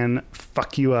can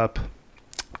fuck you up.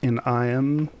 And I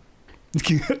am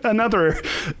another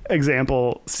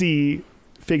example. See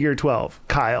figure 12,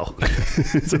 Kyle.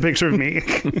 It's a picture of me.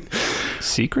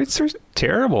 Secrets are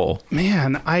terrible,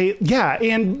 man. It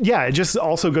just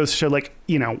also goes to show, like,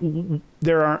 you know,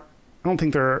 I don't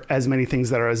think there are as many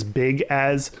things that are as big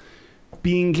as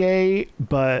being gay,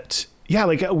 but yeah,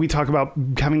 like we talk about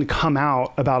having to come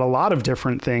out about a lot of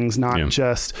different things, not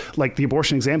just like the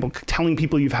abortion example, telling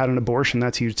people you've had an abortion.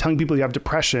 That's huge. Telling people you have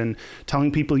depression,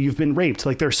 telling people you've been raped.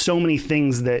 Like, there's so many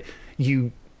things that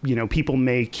you know, people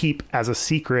may keep as a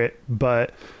secret,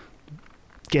 but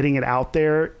getting it out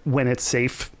there when it's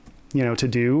safe, you know, to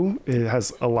do, it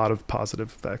has a lot of positive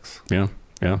effects. Yeah.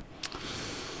 Yeah.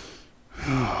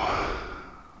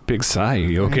 Big sigh.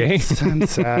 You okay? I'm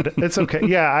sad. It's okay.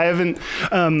 Yeah, I haven't.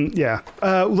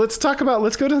 Let's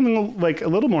go to something like a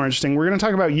little more interesting. We're going to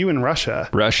talk about you in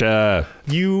Russia.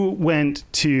 You went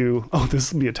to. Oh,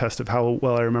 this will be a test of how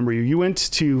well I remember you. You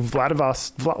went to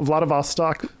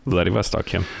Vladivostok.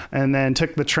 Yeah. And then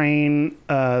took the train,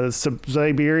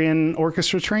 Siberian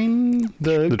Orchestra train.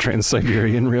 The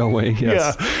Trans-Siberian Railway.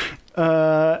 Yes.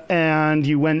 Yeah. And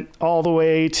you went all the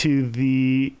way to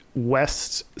the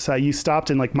west side. You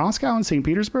stopped in, like, Moscow and St.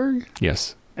 Petersburg.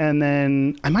 Yes. And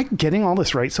then, am I getting all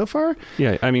this right so far?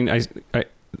 Yeah. I mean,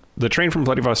 the train from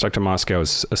Vladivostok to Moscow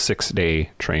is a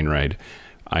 6-day train ride.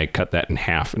 I cut that in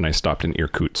half, and I stopped in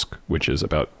Irkutsk, which is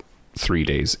about 3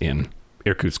 days in.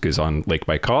 Irkutsk is on Lake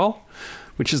Baikal,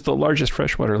 which is the largest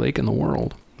freshwater lake in the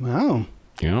world. Wow.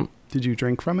 Yeah. Did you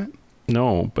drink from it?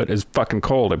 No, but it's fucking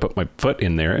cold. I put my foot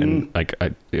in there, and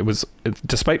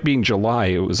despite being July,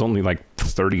 it was only like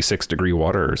 36 degree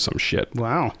water or some shit.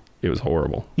 Wow. It was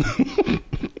horrible.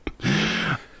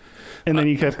 And then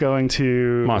you kept going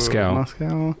to Moscow.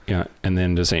 Yeah. And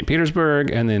then to St. Petersburg,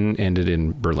 and then ended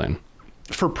in Berlin.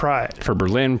 For Pride. For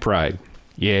Berlin Pride.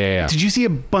 Yeah. Did you see a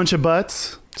bunch of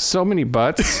butts? So many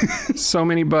butts. So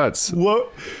many butts.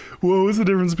 What was the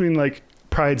difference between, like,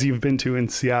 Prides you've been to in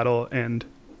Seattle and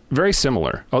Very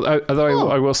similar. Although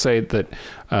I will say that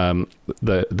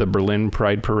the Berlin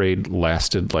Pride Parade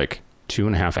lasted like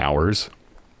 2.5 hours.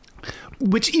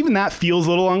 Which even that feels a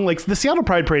little long. Like the Seattle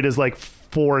Pride Parade is like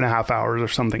 4.5 hours or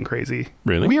something crazy.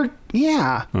 Really? Weird.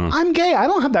 Yeah. I'm gay. I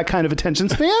don't have that kind of attention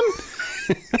span.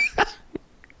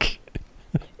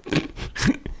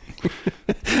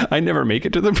 I never make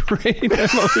it to the parade.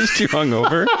 I'm always too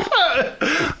hungover.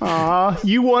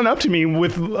 You won up to me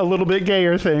with a little bit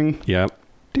gayer thing. Yep.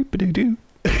 Doop-a-doo-doo.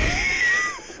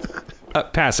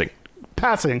 Passing.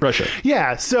 Russia.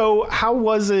 Yeah. So how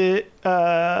was it?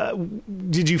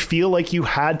 Did you feel like you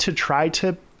had to try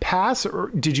to pass, or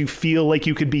did you feel like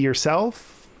you could be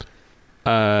yourself?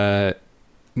 No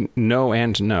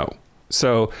and no.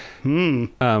 So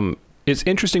it's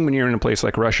interesting when you're in a place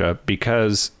like Russia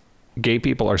because gay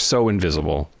people are so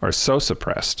invisible, are so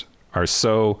suppressed, are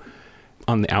so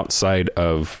on the outside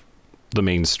of the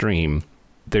mainstream.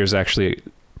 There's actually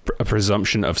a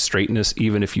presumption of straightness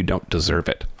even if you don't deserve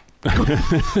it.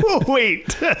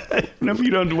 Wait. No, if you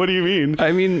don't, what do you mean?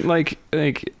 I mean, like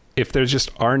if there just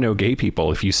are no gay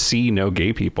people, if you see no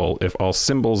gay people, if all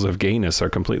symbols of gayness are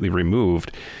completely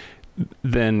removed,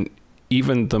 then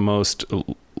even the most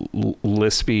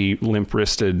lispy,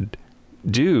 limp-wristed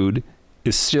dude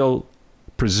is still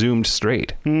presumed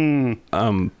straight.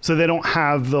 So they don't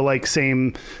have the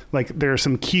same, there are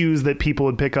some cues that people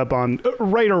would pick up on,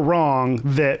 right or wrong,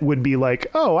 that would be like,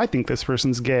 oh, I think this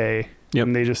person's gay. Yep.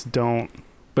 And they just don't.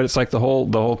 But it's like the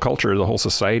whole culture, the whole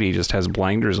society just has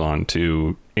blinders on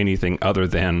to anything other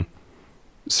than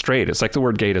straight. It's like the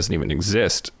word gay doesn't even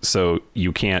exist. So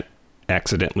you can't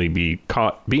accidentally be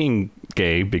caught being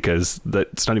gay because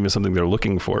that's not even something they're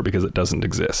looking for because it doesn't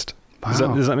exist.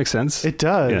 Wow. Does that make sense? It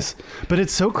does. Yeah. But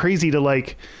it's so crazy to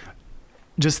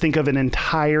just think of an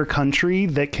entire country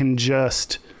that can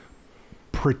just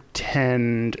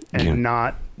pretend and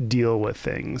not deal with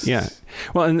things. Yeah.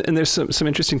 Well, and there's some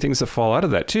interesting things that fall out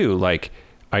of that too. Like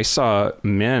I saw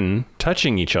men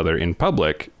touching each other in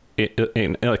public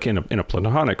in a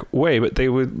platonic way, but they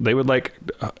would like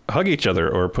hug each other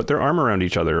or put their arm around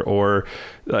each other or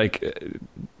like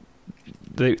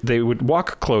they would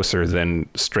walk closer than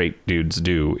straight dudes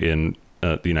do in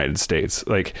the United States.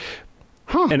 Like,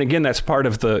 and again, that's part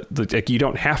of the like, you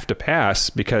don't have to pass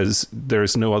because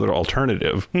there's no other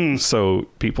alternative. So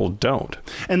people don't.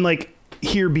 And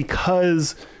here,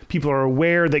 because people are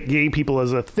aware that gay people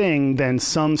is a thing, then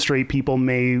some straight people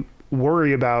may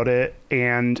worry about it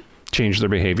and change their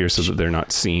behavior so that they're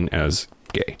not seen as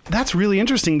gay. That's really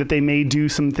interesting that they may do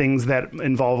some things that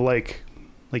involve like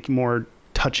more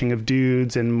touching of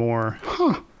dudes and more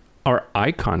or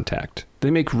eye contact.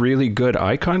 They make really good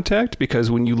eye contact because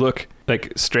when you look,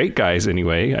 like straight guys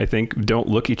anyway, I think don't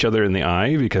look each other in the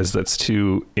eye because that's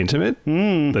too intimate.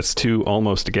 That's too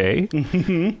almost gay.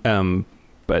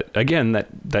 But again,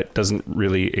 that doesn't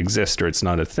really exist or it's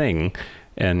not a thing.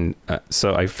 And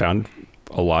so I found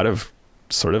a lot of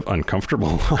sort of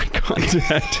uncomfortable eye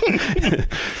contact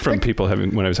from people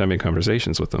when I was having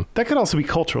conversations with them. That could also be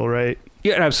cultural, right?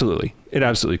 Yeah, absolutely. It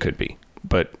absolutely could be.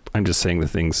 But I'm just saying the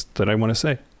things that I want to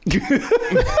say.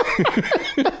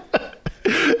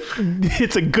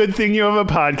 It's a good thing you have a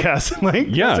podcast.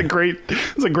 Yeah, it's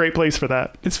a great place for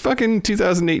that. It's fucking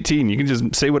 2018. You can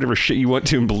just say whatever shit you want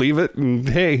to and believe it. And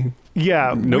hey,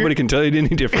 yeah, nobody can tell you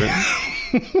any different.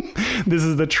 This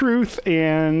is the truth,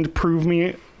 and prove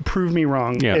me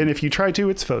wrong. Yeah. And if you try to,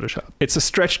 it's Photoshop. It's a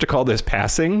stretch to call this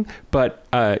passing, but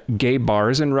gay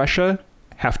bars in Russia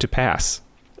have to pass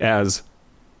as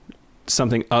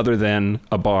something other than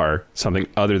a bar, something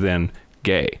other than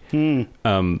gay.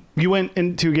 You went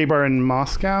into a gay bar in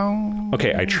Moscow?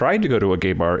 Okay, I tried to go to a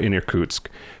gay bar in Irkutsk,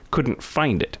 couldn't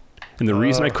find it. And the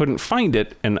reason I couldn't find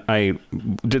it, and I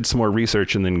did some more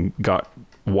research and then got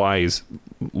wise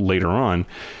later on,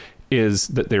 is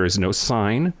that there is no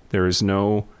sign, there is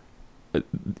no...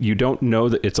 You don't know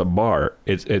that it's a bar.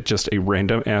 It's just a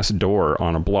random ass door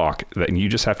on a block that you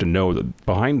just have to know that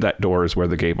behind that door is where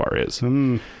the gay bar is.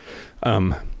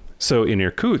 So in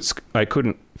Irkutsk, I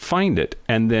couldn't find it.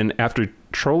 And then after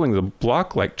trolling the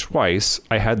block like twice,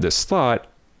 I had this thought,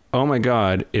 oh my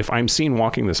God, if I'm seen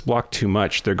walking this block too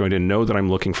much, they're going to know that I'm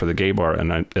looking for the gay bar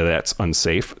and that's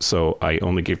unsafe. So I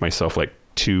only gave myself like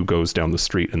 2 goes down the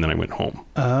street and then I went home.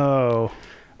 Oh,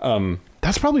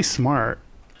 that's probably smart.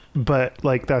 But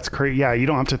that's crazy. Yeah, you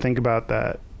don't have to think about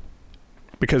that.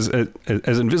 Because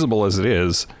as invisible as it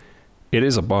is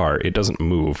a bar. It doesn't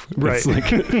move. Right.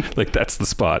 It's like that's the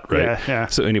spot, right? Yeah.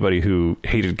 So anybody who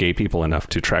hated gay people enough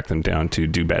to track them down to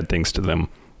do bad things to them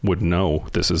would know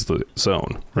this is the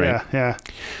zone, right? Yeah.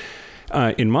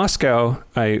 In Moscow,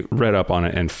 I read up on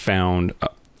it and found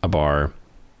a bar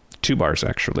 2 bars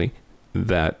actually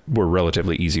that were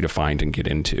relatively easy to find and get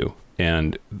into.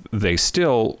 And they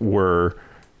still were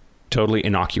totally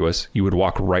innocuous. You would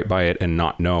walk right by it and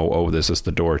not know, oh, this is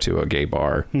the door to a gay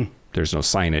bar. There's no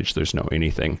signage. There's no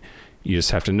anything. You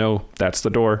just have to know that's the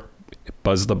door.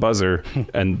 Buzz the buzzer,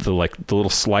 and the little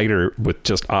slider with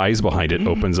just eyes behind it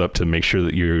opens up to make sure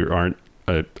that you aren't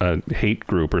a hate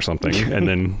group or something, and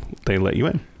then they let you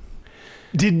in.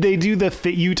 Did they do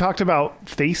you talked about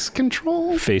face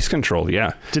control? Face control,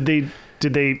 yeah. Did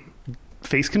they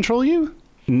face control you?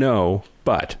 No,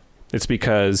 but it's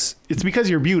because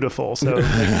you're beautiful. So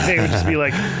they would just be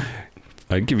like,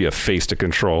 I'd give you a face to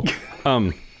control.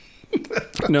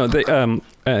 No, they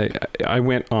I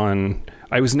went on.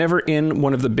 I was never in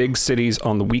one of the big cities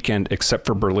on the weekend except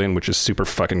for Berlin, which is super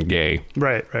fucking gay.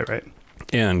 Right.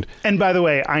 And by the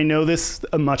way, I know this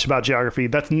much about geography.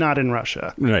 That's not in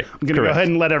Russia. Right. I'm going to go ahead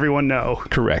and let everyone know.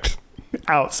 Correct.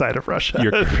 Outside of Russia.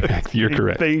 You're correct. You're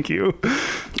correct. Thank you.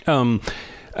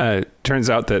 Turns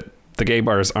out that the gay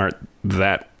bars aren't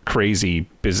that crazy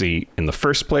busy in the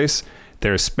first place.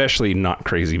 They're especially not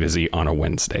crazy busy on a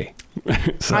Wednesday.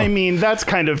 So, I mean, that's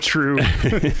kind of true.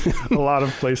 A lot of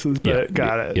places, but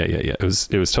got it. Yeah. It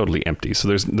was totally empty. So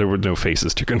there were no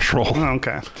faces to control. Oh,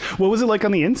 okay. What was it like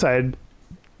on the inside?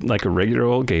 Like a regular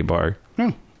old gay bar.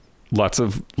 Lots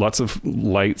of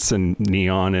lights and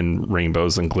neon and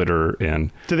rainbows and glitter.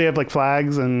 And do they have like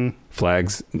flags?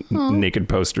 Naked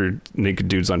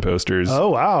dudes on posters. Oh,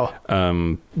 wow.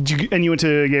 And you went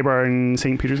to a gay bar in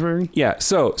St. Petersburg? Yeah.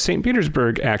 So St.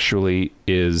 Petersburg actually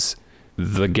is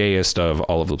the gayest of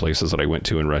all of the places that I went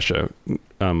to in Russia.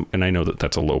 And I know that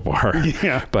that's a low bar.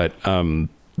 Yeah. But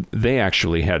they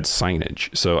actually had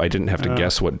signage. So I didn't have to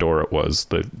guess what door it was.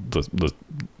 The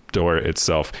door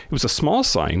itself, it was a small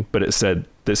sign, but it said,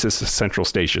 "This is a central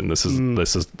station. This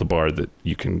is the bar that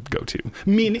you can go to."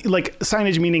 Like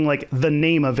signage, meaning like the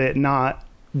name of it, not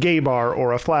gay bar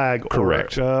or a flag.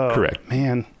 Correct. Correct.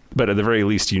 Man. But at the very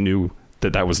least, you knew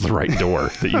that was the right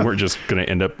door. That you weren't just going to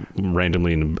end up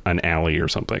randomly in an alley or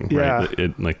something. Yeah.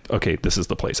 Right? Okay, this is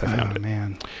the place I found it.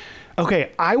 Man.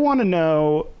 Okay, I want to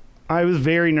know. I was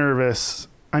very nervous.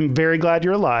 I'm very glad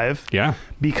you're alive. Yeah.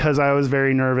 Because I was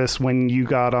very nervous when you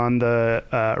got on the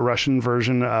Russian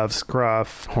version of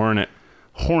Scruff. Hornet.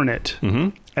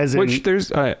 Mm-hmm. Which there's,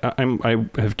 I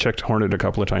have checked Hornet a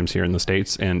couple of times here in the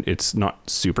States, and it's not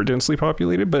super densely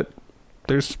populated, but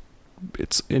it's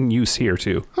in use here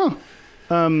too. Huh.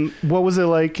 What was it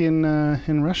like in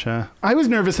Russia? I was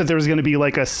nervous that there was going to be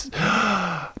like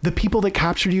the people that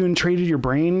captured you and traded your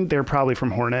brain. They're probably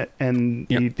from Hornet, and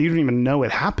you didn't even know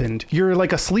it happened. You're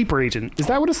like a sleeper agent. Is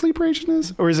that what a sleeper agent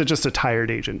is, or is it just a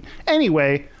tired agent?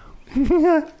 Anyway,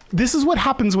 this is what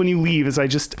happens when you leave. Is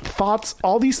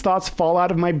all these thoughts fall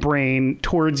out of my brain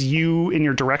towards you in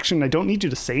your direction. I don't need you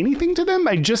to say anything to them.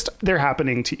 They're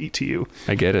happening to you.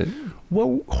 I get it.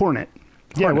 Whoa, Hornet.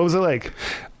 Yeah, what was it like?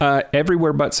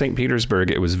 Everywhere but St. Petersburg,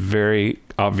 it was very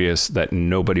obvious that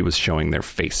nobody was showing their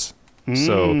face.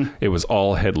 So it was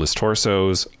all headless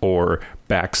torsos or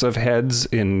backs of heads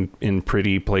in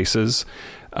pretty places.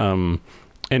 And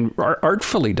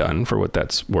artfully done for what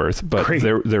that's worth. But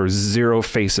there were 0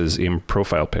 faces in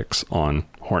profile pics on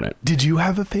Hornet. Did you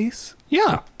have a face?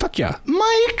 Yeah. Fuck yeah.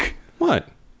 Mike! What?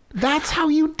 That's how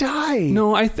you die.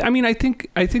 No, I think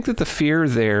that the fear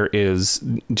there is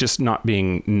just not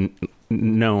being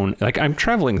known. Like, I'm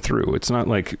traveling through. It's not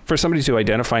like for somebody to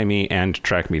identify me and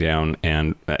track me down,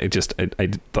 and I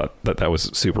thought that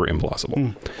was super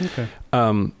implausible.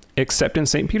 Okay. Except in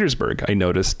St. Petersburg, I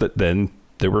noticed that then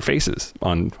there were faces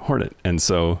on Hornet, and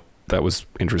so that was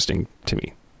interesting to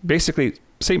me. Basically,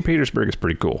 St. Petersburg is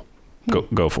pretty cool.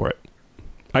 Go for it.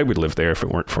 I would live there if it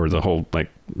weren't for the whole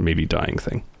maybe dying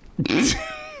thing. Did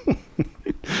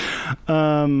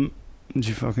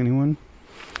you fuck anyone?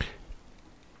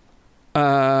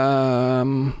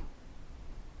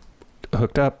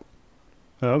 Hooked up.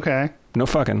 Okay. No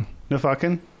fucking.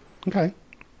 Okay.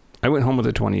 I went home with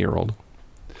a 20-year-old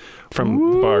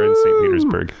from the bar in St.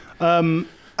 Petersburg.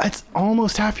 It's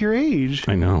almost half your age.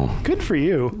 I know. Good for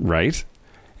you. Right?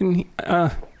 And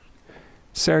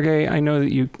Sergey, I know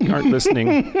that you aren't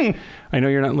listening. I know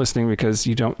you're not listening because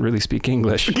you don't really speak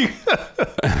English. Be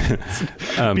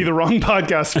the wrong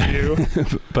podcast for you.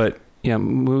 But yeah,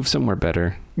 move somewhere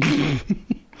better.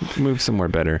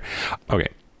 Okay.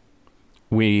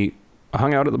 We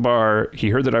hung out at the bar.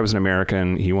 He heard that I was an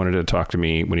American. He wanted to talk to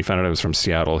me. When he found out I was from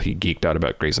Seattle, he geeked out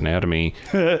about Grey's Anatomy.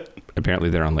 apparently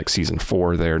they're on like season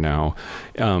 4 there now.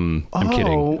 I'm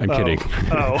kidding.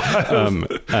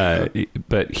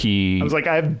 But he... I was like,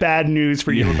 I have bad news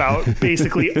for you about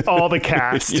basically all the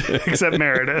cast except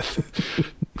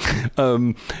Meredith.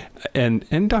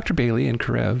 And Dr. Bailey and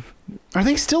Karev. Are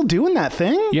they still doing that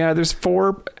thing? Yeah, there's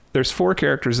four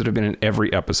characters that have been in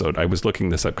every episode. I was looking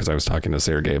this up because I was talking to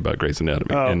Sergey about Grey's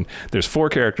Anatomy. And there's 4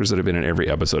 characters that have been in every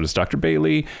episode. It's Dr.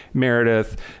 Bailey,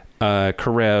 Meredith,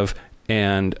 Karev,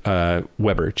 and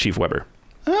Weber, Chief Weber.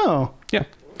 Oh. Yeah.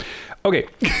 Okay.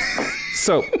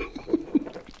 So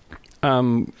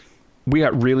we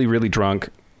got really, really drunk,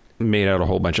 made out a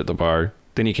whole bunch at the bar.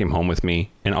 Then he came home with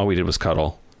me, and all we did was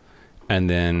cuddle. And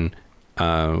then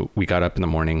we got up in the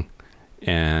morning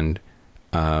and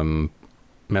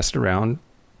messed around,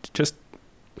 just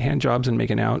hand jobs and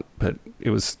making out, but it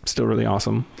was still really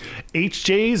awesome.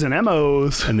 HJs and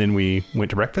MOs. And then we went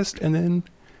to breakfast, and then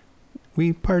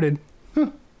we parted.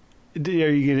 Huh.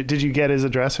 Did you get his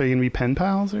address? Are you gonna be pen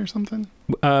pals or something?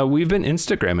 We've been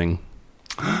Instagramming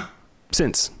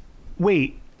since.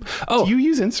 Wait. Oh, do you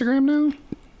use Instagram now?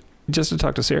 Just to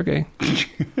talk to Sergey.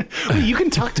 Wait, you can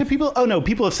talk to people? Oh, no.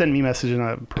 People have sent me messages and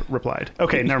I've replied.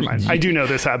 Okay, never mind. I do know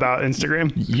this about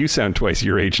Instagram. You sound twice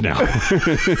your age now.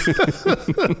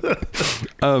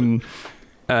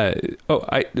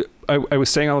 I was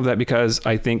saying all of that because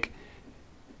I think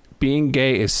being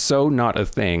gay is so not a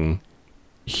thing.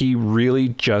 He really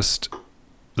just...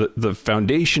 The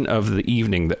foundation of the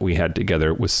evening that we had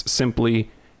together was simply...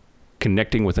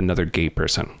 connecting with another gay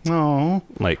person. Oh,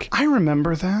 like I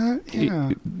remember that.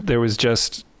 Yeah, there was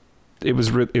just it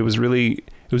was really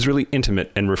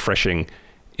intimate and refreshing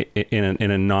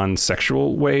in a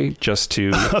non-sexual way. Just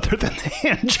to other than the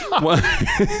hand job. Well,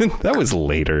 that was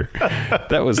later.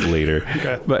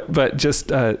 Okay. But just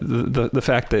the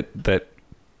fact that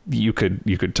you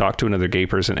could talk to another gay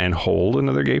person and hold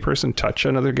another gay person, touch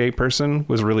another gay person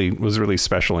was really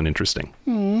special and interesting.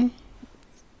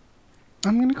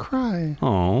 I'm going to cry.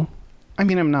 Oh. I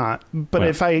mean, I'm not. But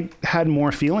if I had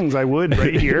more feelings, I would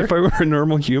right here. If I were a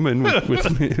normal human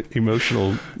with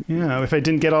emotional... Yeah, if I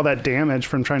didn't get all that damage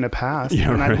from trying to pass,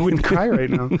 then right. I wouldn't cry right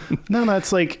now. No,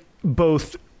 that's like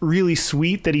both really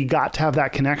sweet that he got to have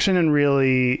that connection and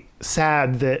really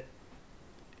sad that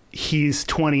he's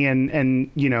 20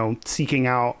 and you know, seeking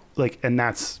out, like, and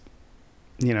that's,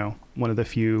 you know, one of the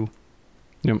few,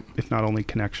 if not only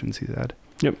connections he's had.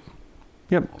 Yep.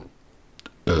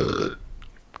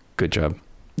 Good job.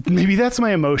 Maybe that's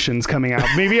my emotions coming out.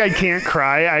 Maybe I can't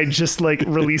cry. I just like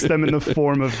release them in the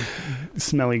form of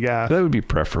smelly gas. That would be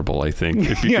preferable, I think.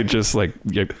 If you could just like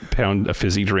pound a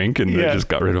fizzy drink and then just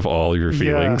got rid of all your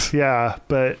feelings. Yeah.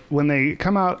 But when they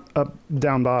come out up,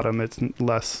 down bottom, it's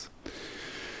less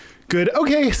good.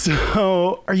 Okay.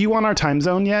 So are you on our time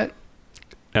zone yet?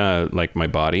 Like my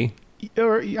body?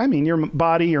 Or, I mean, your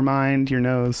body, your mind, your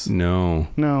nose. No.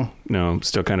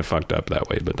 Still kind of fucked up that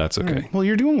way, but that's okay. Right. Well,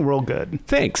 you're doing real good.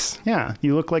 Thanks. Yeah.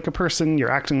 You look like a person. You're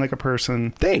acting like a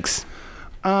person. Thanks.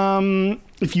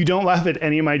 If you don't laugh at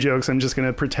any of my jokes, I'm just going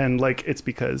to pretend like it's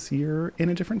because you're in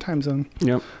a different time zone.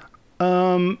 Yep.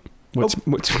 What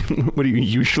do you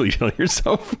usually tell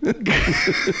yourself?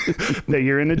 That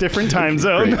you're in a different time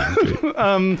zone.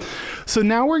 Great. So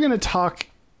now we're going to talk...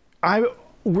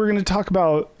 We're going to talk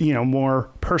about, you know, more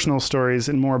personal stories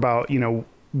and more about, you know,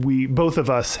 both of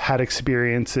us had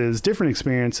different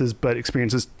experiences, but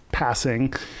experiences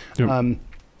passing. Yep.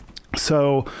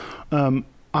 So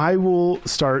I will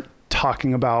start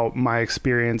talking about my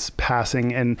experience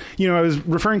passing. And, you know, I was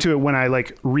referring to it when I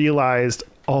like realized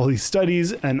all these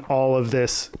studies and all of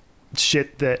this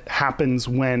shit that happens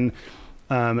when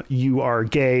you are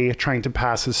gay trying to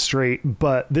pass as straight,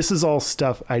 but this is all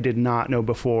stuff I did not know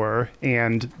before.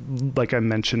 And like I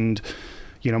mentioned,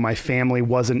 you know, my family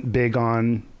wasn't big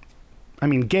on, I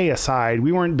mean, gay aside,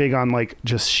 we weren't big on like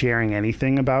just sharing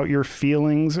anything about your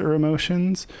feelings or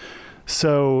emotions.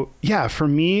 So yeah, for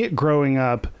me growing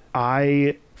up,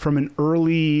 I, from an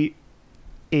early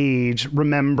age,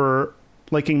 remember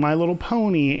liking My Little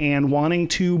Pony and wanting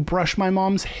to brush my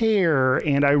mom's hair.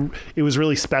 And it was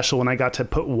really special when I got to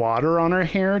put water on her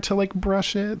hair to like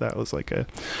brush it. That was like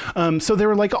so there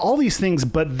were like all these things,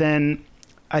 but then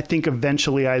I think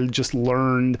eventually I just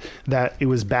learned that it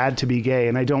was bad to be gay.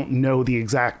 And I don't know the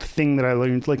exact thing that I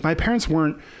learned. Like my parents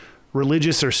weren't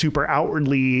religious or super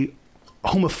outwardly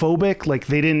homophobic. Like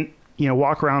they didn't, you know,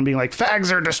 walk around being like,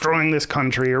 fags are destroying this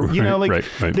country, or, you know, like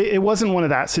right. It wasn't one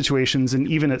of that situations. And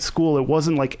even at school, it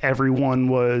wasn't like everyone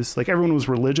was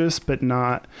religious, but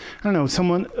not, I don't know,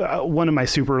 one of my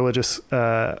super religious,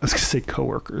 I was gonna say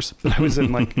coworkers, but I was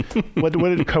in like, what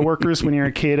are coworkers when you're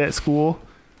a kid at school?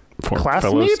 For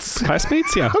Classmates?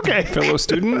 Classmates, yeah. Okay. Fellow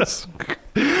students.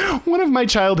 One of my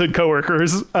childhood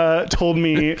coworkers told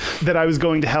me that I was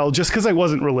going to hell just because I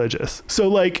wasn't religious. So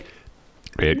like,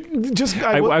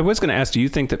 I was going to ask, do you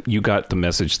think that you got the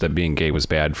message that being gay was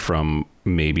bad from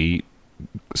maybe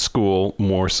school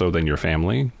more so than your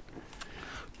family?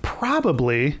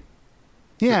 Probably.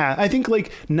 Yeah, I think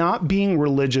like not being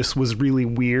religious was really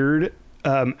weird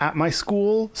at my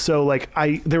school. So like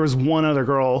there was one other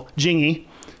girl, Jingy.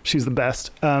 She's the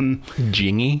best.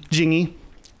 Jingy?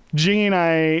 Jingy and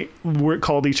I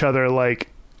called each other like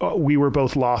we were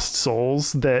both lost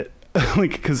souls that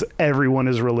like because everyone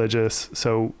is religious.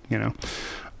 So, you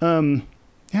know,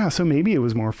 yeah, so maybe it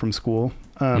was more from school.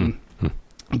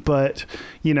 But,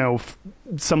 you know,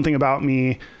 something about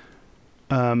me,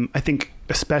 I think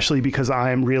especially because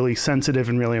I am really sensitive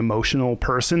and really emotional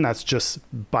person, that's just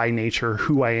by nature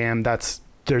who I am.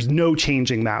 There's no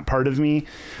changing that part of me.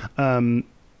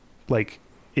 Like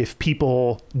if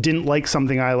people didn't like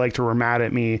something I liked or were mad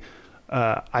at me,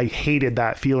 I hated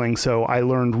that feeling. So I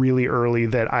learned really early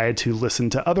that I had to listen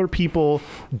to other people,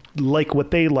 like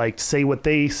what they liked, say what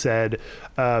they said.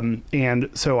 And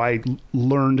so I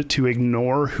learned to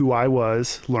ignore who I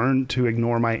was, learned to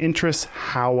ignore my interests,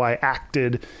 how I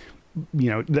acted. You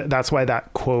know, that's why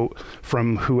that quote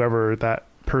from whoever that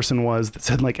person was that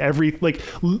said like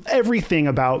everything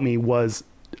about me was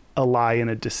a lie and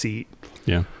a deceit.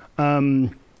 Yeah.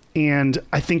 And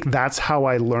I think that's how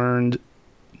I learned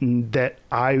that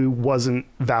I wasn't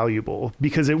valuable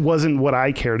because it wasn't what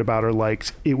I cared about or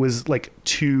liked. It was like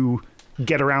to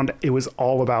get around. It was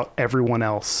all about everyone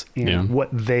else and what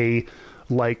they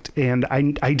liked. And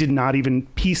I did not even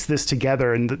piece this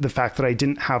together. And the fact that I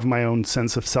didn't have my own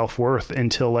sense of self-worth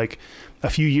until like a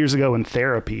few years ago in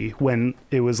therapy, when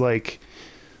it was like,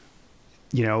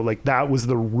 you know, like that was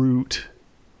the root.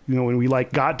 You know, when we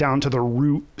like got down to the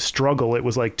root struggle, it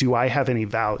was like, do I have any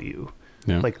value?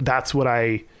 Yeah. Like that's what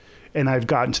and I've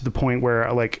gotten to the point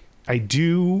where like I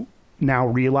do now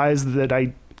realize that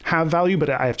I have value, but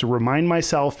I have to remind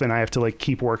myself and I have to like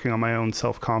keep working on my own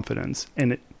self-confidence.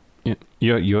 And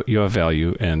you have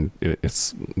value and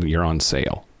you're on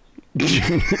sale.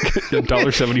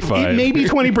 $1.75. It may be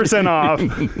 20% off,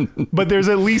 but there's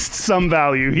at least some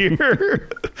value here.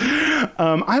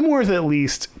 I'm worth at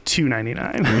least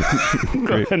 $2.99.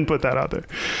 Go ahead and put that out there.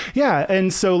 Yeah,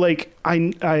 and so like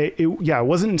it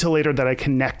wasn't until later that I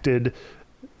connected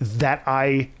that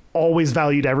I always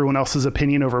valued everyone else's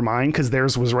opinion over mine because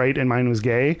theirs was right and mine was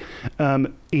gay,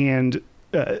 and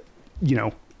you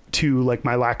know, to like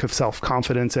my lack of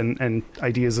self-confidence and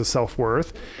ideas of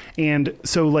self-worth. And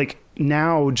so like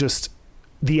now just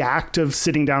the act of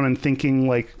sitting down and thinking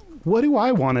like, what do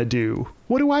I want to do?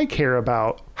 What do I care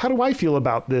about? How do I feel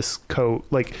about this coat?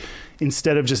 Like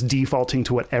instead of just defaulting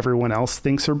to what everyone else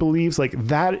thinks or believes, like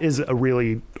that is a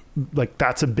really like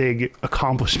that's a big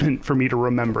accomplishment for me to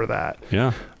remember that.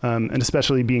 Yeah. And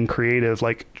especially being creative,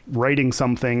 like writing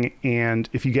something, and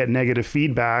if you get negative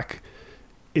feedback,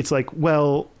 it's like,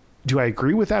 well, do I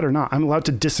agree with that or not? I'm allowed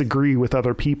to disagree with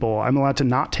other people. I'm allowed to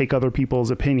not take other people's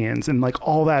opinions. And like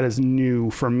all that is new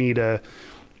for me to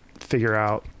figure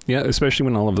out. Yeah, especially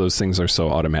when all of those things are so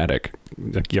automatic.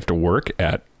 Like you have to work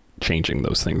at changing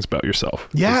those things about yourself.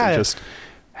 Yeah. It just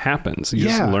happens. You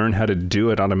just learn how to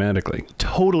do it automatically.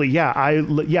 Totally. Yeah.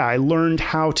 I learned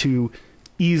how to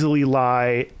easily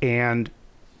lie and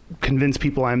convince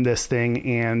people I'm this thing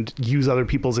and use other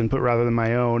people's input rather than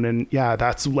my own. And yeah,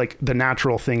 that's like the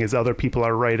natural thing is other people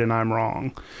are right and I'm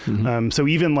wrong. Mm-hmm. So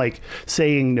even like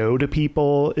saying no to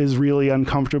people is really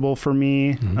uncomfortable for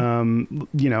me. Mm-hmm.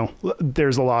 You know,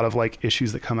 there's a lot of like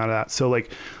issues that come out of that. So like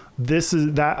this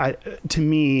is to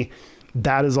me,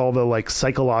 that is all the like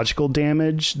psychological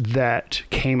damage that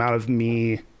came out of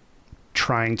me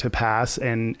trying to pass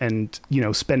and, you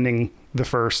know, spending the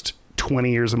first 20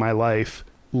 years of my life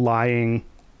lying,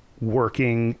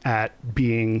 working at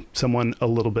being someone a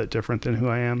little bit different than who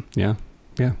I am. Yeah.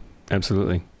 Yeah,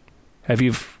 absolutely.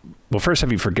 First,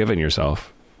 have you forgiven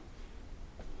yourself?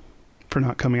 For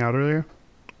not coming out earlier?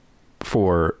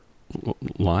 For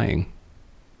lying?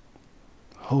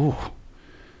 Oh,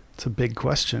 it's a big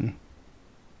question.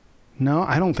 No,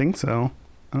 I don't think so.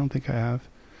 I don't think I have.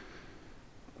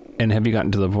 And have you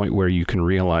gotten to the point where you can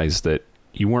realize that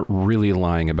you weren't really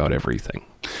lying about everything?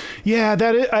 Yeah,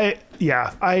 because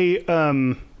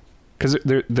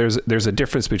there's a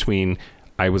difference between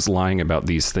I was lying about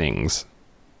these things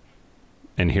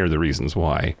and here are the reasons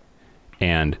why,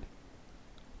 and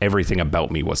everything about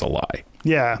me was a lie.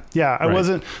 Yeah. I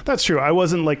wasn't. That's true. I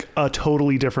wasn't like a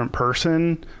totally different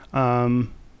person,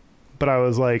 but I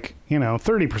was like, you know,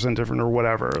 30% different or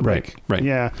whatever. Right.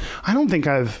 Yeah, I don't think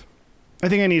I've I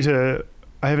think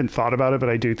I haven't thought about it, but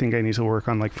I do think I need to work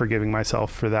on like forgiving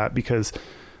myself for that, because,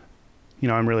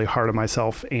 I'm really hard on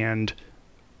myself, and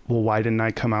well, why didn't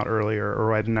I come out earlier, or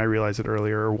why didn't I realize it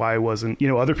earlier, or why wasn't,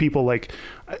 other people like,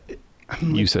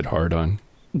 you said hard on.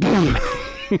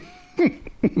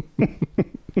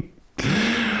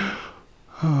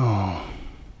 Oh,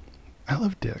 I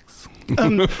love dicks.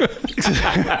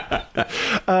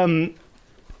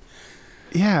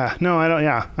 Yeah, no, I don't.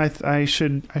 Yeah, I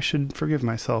should forgive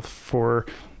myself for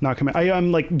not coming.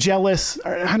 I'm like jealous.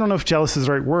 I don't know if jealous is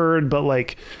the right word, but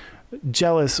like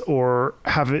jealous or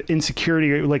have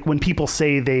insecurity. Like when people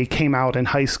say they came out in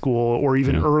high school or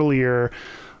even earlier,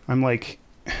 I'm like,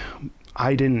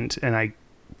 I didn't, and I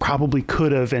probably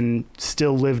could have, and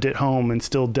still lived at home and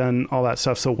still done all that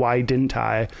stuff. So why didn't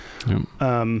I?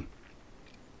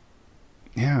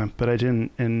 Yeah, but I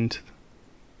didn't, and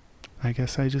I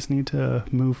guess I just need to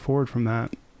move forward from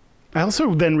that. I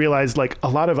also then realized like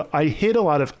I hid a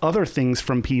lot of other things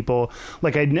from people.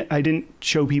 Like I didn't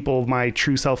show people my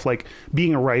true self, like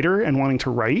being a writer and wanting to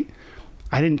write.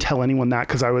 I didn't tell anyone that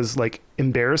because I was like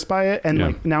embarrassed by it. And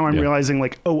like now I'm realizing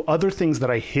like, oh, other things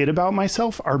that I hid about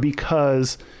myself are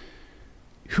because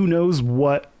who knows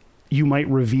what you might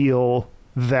reveal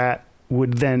that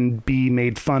would then be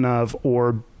made fun of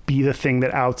or be the thing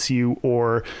that outs you,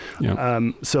 or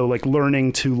so like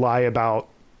learning to lie about,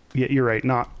 you're right,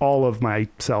 not all of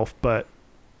myself, but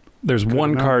there's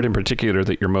one card in particular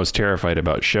that you're most terrified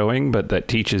about showing, but that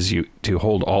teaches you to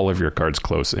hold all of your cards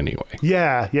close anyway.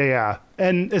 Yeah.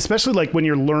 And especially like when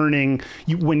you're learning,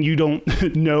 when you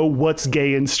don't know what's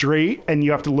gay and straight and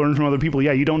you have to learn from other people.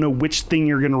 Yeah, you don't know which thing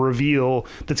you're going to reveal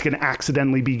that's going to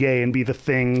accidentally be gay and be the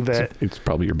thing that... It's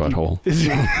probably your butthole.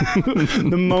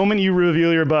 The moment you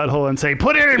reveal your butthole and say,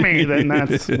 put it in me, then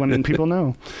that's when people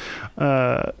know.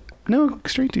 No,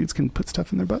 straight dudes can put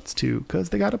stuff in their butts too, because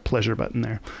they got a pleasure button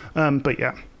there. But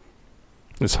yeah.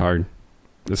 It's hard.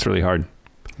 It's really hard.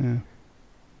 Yeah.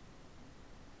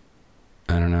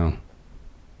 I don't know.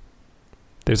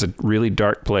 There's a really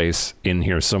dark place in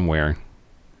here somewhere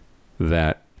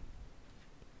that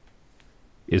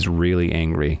is really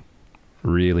angry.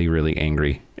 Really, really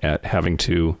angry at having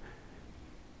to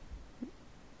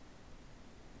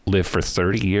live for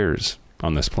 30 years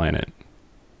on this planet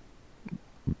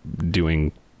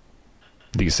doing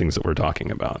these things that we're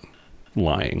talking about,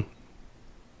 lying,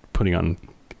 putting on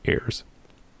airs.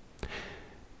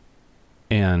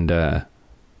 And I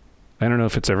don't know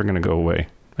if it's ever going to go away.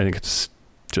 I think it's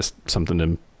just something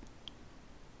to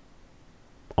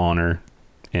honor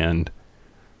and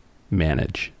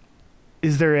manage.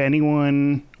 Is there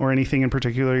anyone or anything in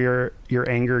particular your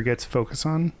anger gets focused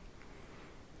on?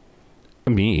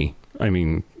 Me. I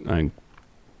mean,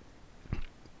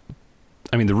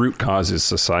 the root cause is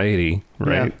society,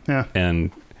 right? Yeah.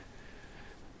 And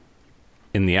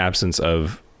in the absence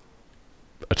of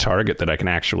a target that I can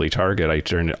actually target, I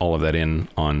turn all of that in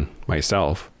on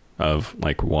myself of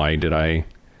like, why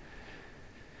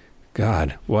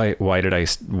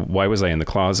was I in the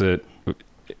closet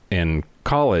in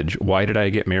college? Why did I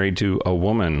get married to a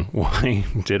woman? Why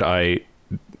did I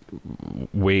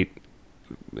wait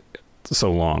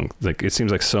so long? Like, it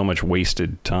seems like so much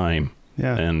wasted time.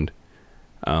 Yeah. And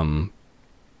I'm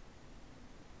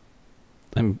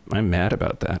mad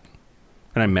about that.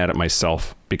 And I'm mad at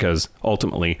myself because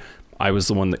ultimately I was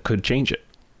the one that could change it.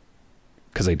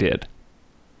 Because I did.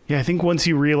 Yeah, I think once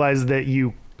you realize that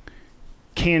you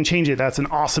can change it, that's an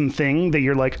awesome thing, that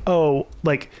you're like, oh,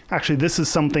 like actually this is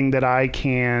something that I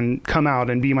can come out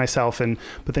and be myself.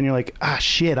 But then you're like,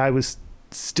 shit, I was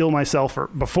still myself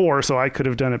before, so I could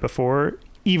have done it before,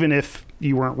 even if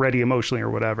you weren't ready emotionally or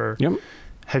whatever. Yep.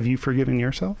 Have you forgiven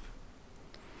yourself?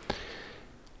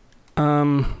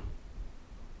 I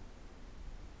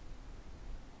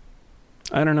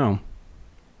don't know.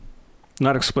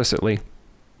 Not explicitly.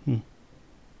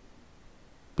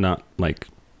 Not like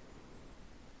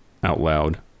out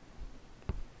loud.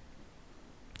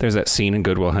 There's that scene in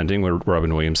Good Will Hunting where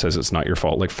Robin Williams says it's not your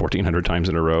fault like 1,400 times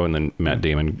in a row, and then Matt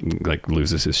Damon like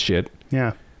loses his shit.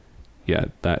 Yeah. Yeah,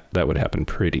 that would happen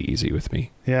pretty easy with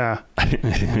me. Yeah.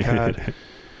 God.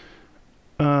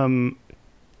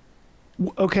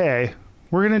 Okay,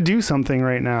 we're gonna do something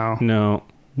right now. No,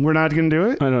 we're not gonna do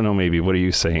it. I don't know. Maybe. What are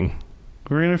you saying?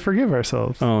 We're gonna forgive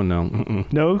ourselves. Oh no.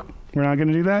 Mm-mm. No, we're not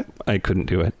gonna do that. I couldn't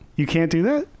do it. You can't do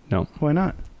that? No. Why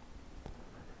not?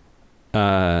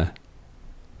 I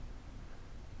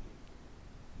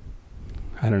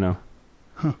don't know.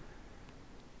 Huh.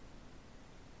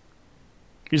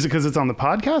 Is it because it's on the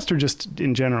podcast or just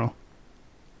in general?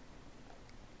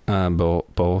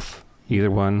 Both. Either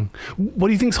one. What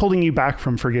do you think's holding you back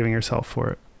from forgiving yourself for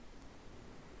it?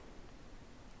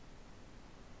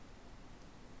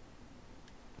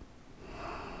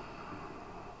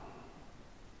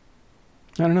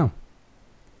 I don't know.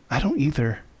 I don't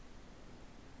either.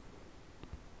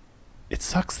 It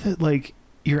sucks that, like,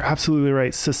 you're absolutely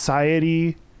right.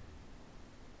 Society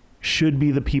should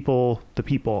be the people,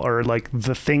 or like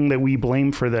the thing that we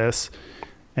blame for this,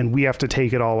 and we have to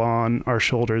take it all on our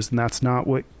shoulders. And that's not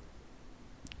what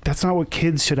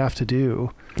kids should have to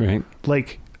do. Right.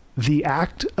 Like, the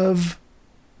act of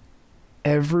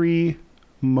every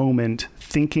moment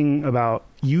thinking about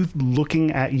you,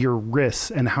 looking at your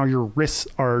wrists and how your wrists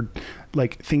are,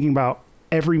 like, thinking about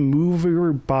every move of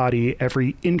your body,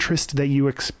 every interest that you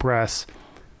express,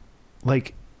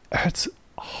 like, that's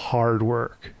hard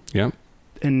work. Yeah.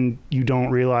 And you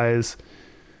don't realize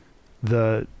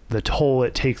the toll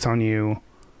it takes on you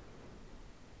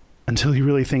until you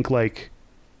really think, like,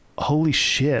 holy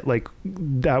shit, like,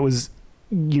 that was,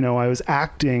 you know, I was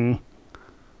acting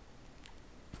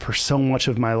for so much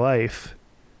of my life.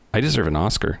 I deserve an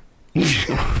Oscar.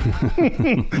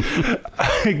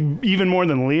 Even more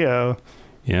than Leo.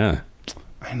 Yeah.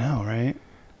 I know, right?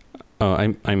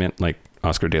 Oh, I meant like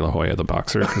Oscar De La Hoya, the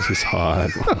boxer, because he's hot.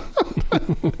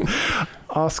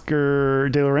 Oscar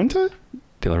De La Renta?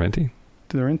 De La Renta?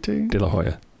 De La Renta? De La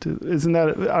Hoya. Isn't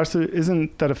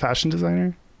that a fashion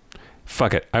designer?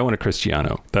 Fuck it. I want a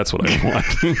Cristiano. That's what I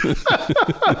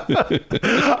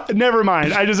want. Never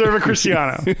mind. I deserve a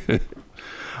Cristiano.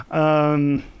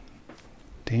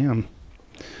 Damn.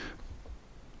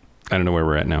 I don't know where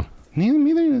we're at now. Me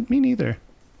neither.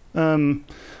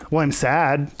 Well, I'm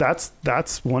sad.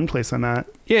 That's one place I'm at.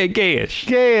 Yeah, gayish.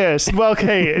 Gayish. Well,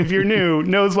 okay, if you're new,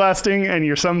 nose blasting, and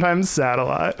you're sometimes sad a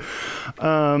lot.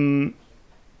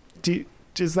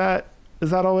 Is that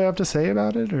all we have to say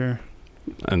about it, or?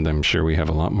 And I'm sure we have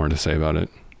a lot more to say about it.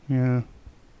 Yeah.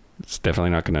 It's definitely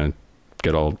not going to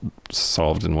get all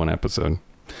solved in one episode.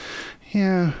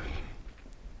 Yeah.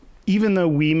 Even though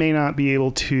we may not be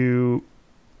able to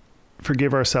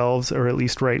forgive ourselves, or at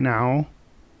least right now,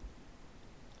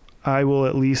 I will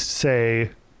at least say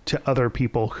to other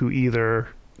people who either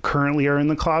currently are in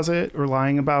the closet or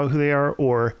lying about who they are,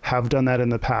 or have done that in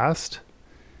the past,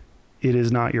 it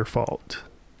is not your fault.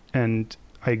 And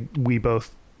we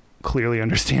both clearly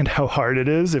understand how hard it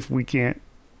is if we can't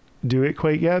do it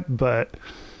quite yet, but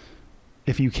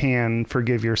if you can,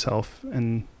 forgive yourself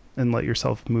and let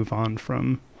yourself move on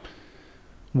from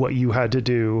what you had to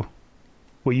do,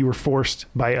 what you were forced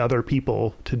by other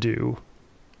people to do.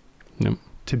 Yep.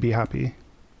 To be happy.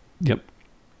 Yep.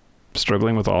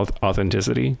 Struggling with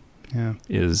authenticity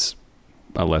is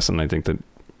a lesson I think that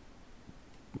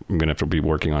I'm going to have to be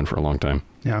working on for a long time.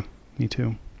 Yeah, me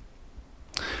too.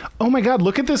 Oh my God,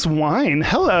 look at this wine.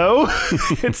 Hello.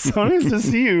 It's so nice to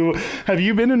see you. Have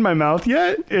you been in my mouth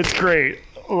yet? It's great.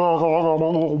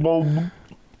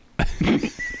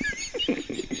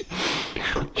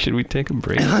 Should we take a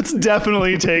break? Let's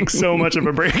definitely take so much of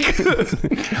a break.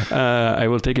 I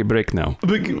will take a break now.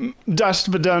 Das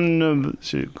Vidania.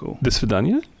 This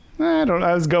Vidania?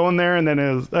 I was going there and then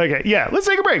it was... Okay, yeah, let's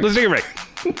take a break. Let's take a break.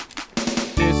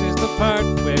 This is the part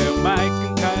where Mike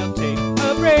and Kyle take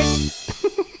a break.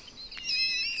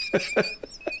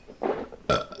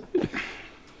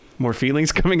 More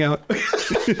feelings coming out.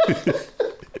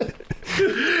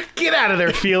 Get out of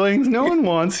there, feelings. No one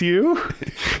wants you.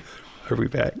 Are we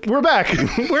back? We're back.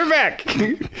 We're back.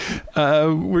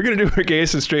 We're going to do our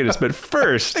gayest and straightest, but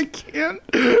first... I can't.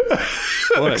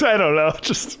 I don't know.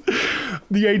 Just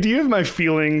the idea of my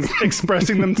feelings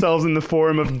expressing themselves in the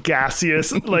form of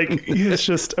gaseous, like, it's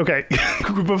just... Okay.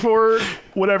 Before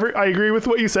whatever, I agree with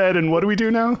what you said, and what do we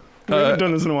do now? We haven't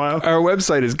done this in a while. Our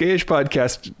website is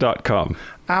gayishpodcast.com.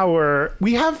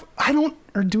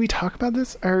 Do we talk about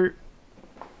this? We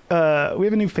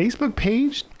have a new Facebook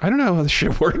page. I don't know how this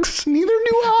shit works. Neither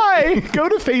do I. Go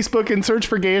to Facebook and search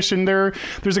for Gayish, and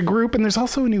there's a group, and there's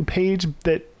also a new page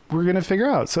that we're going to figure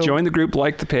out. So join the group,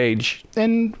 like the page.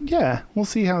 And yeah, we'll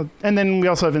see how. And then we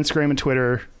also have Instagram and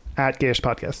Twitter at Gayish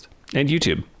Podcast. And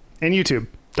YouTube. And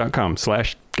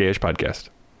YouTube.com/Gayish Podcast.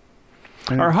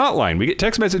 Our hotline, we get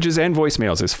text messages and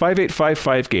voicemails, is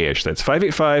 5855-GAYISH. That's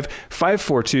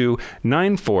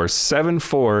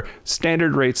 585-542-9474.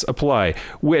 Standard rates apply,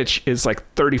 which is like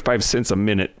 35 cents a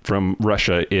minute from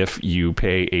Russia if you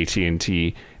pay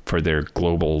AT&T for their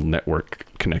global network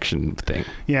connection thing.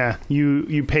 Yeah,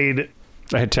 you paid...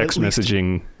 I had text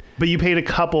messaging. But you paid a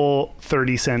couple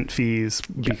 30-cent fees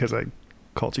because I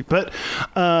called you. But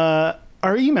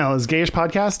our email is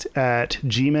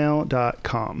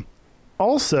gayishpodcast@gmail.com.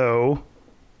 Also,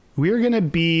 we're going to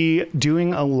be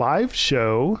doing a live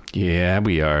show. Yeah,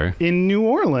 we are. In New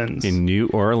Orleans.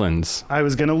 I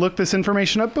was going to look this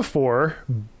information up before,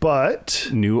 but...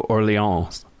 New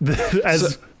Orleans.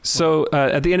 So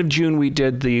at the end of June, we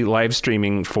did the live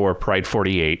streaming for Pride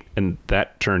 48, and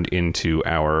that turned into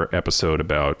our episode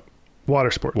about Water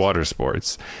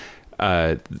sports.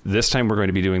 This time we're going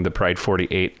to be doing the Pride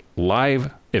 48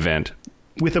 live event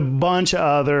with a bunch of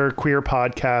other queer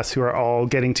podcasts who are all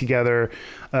getting together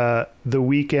the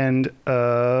weekend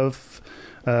of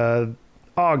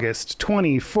August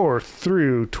 24th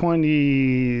through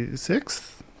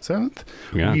 26th. 7th.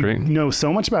 Yeah, we great. know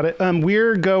so much about it.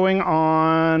 We're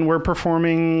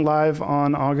performing live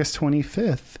on August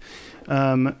 25th.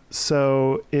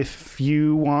 So if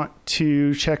you want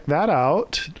to check that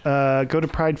out, go to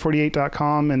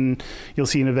pride48.com and you'll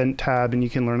see an event tab and you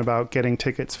can learn about getting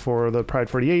tickets for the Pride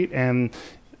 48 and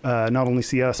not only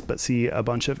see us, but see a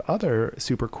bunch of other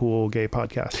super cool gay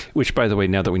podcasts. Which, by the way,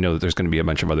 now that we know that there's going to be a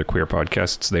bunch of other queer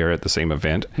podcasts there at the same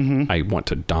event, I want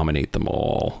to dominate them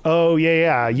all. Oh,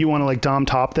 yeah. You want to like dom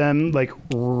top them, like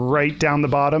right down the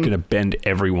bottom? I'm going to bend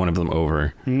every one of them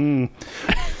over.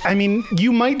 I mean,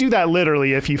 you might do that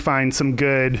literally if you find some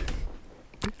good...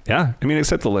 Yeah. I mean,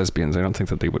 except the lesbians. I don't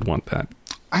think that they would want that.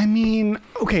 I mean,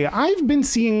 okay, I've been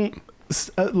seeing...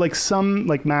 like some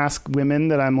like masked women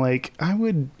that I'm like, I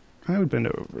would bend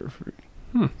over for.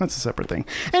 That's a separate thing.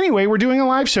 Anyway, we're doing a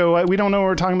live show. We don't know what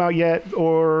we're talking about yet,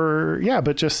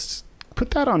 but just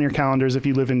put that on your calendars if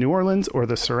you live in New Orleans or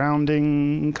the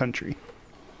surrounding country.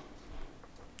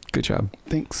 Good job.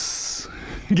 Thanks.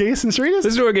 Gayest and straightest?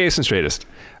 Let's do our gayest and straightest.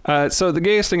 So the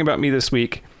gayest thing about me this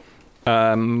week,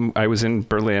 I was in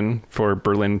Berlin for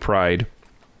Berlin Pride.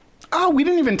 Oh, we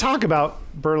didn't even talk about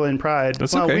Berlin Pride.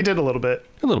 That's well, okay. We did a little bit.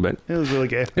 A little bit. It was really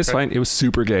gay. It's fine. It was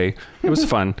super gay. It was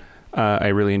fun. I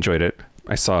really enjoyed it.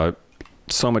 I saw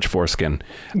so much foreskin.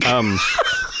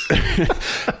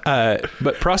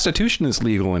 But prostitution is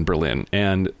legal in Berlin.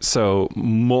 And so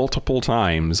multiple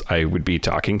times I would be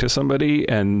talking to somebody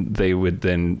and they would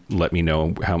then let me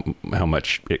know how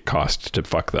much it cost to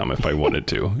fuck them if I wanted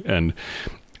to. And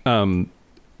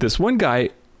this one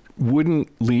guy wouldn't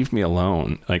leave me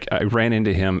alone. Like I ran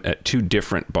into him at 2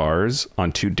 different bars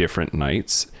on 2 different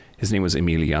nights. His name was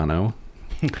Emiliano.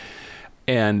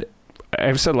 And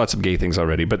I've said lots of gay things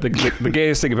already, but the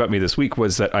gayest thing about me this week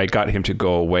was that I got him to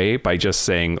go away by just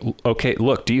saying, okay,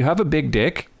 look, do you have a big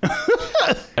dick?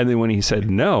 And then when he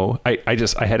said no, I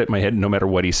had it in my head, no matter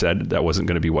what he said, that wasn't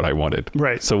going to be what I wanted.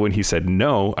 Right. So when he said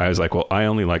no, I was like, well, I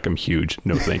only like them huge.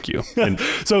 No, thank you. And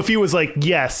so if he was like,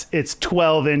 yes, it's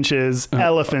 12 inches,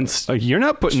 elephants. You're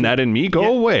not putting that in me.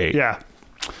 Go away. Yeah.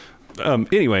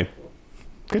 Anyway.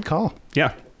 Good call.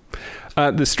 Yeah.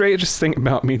 The strangest thing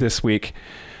about me this week,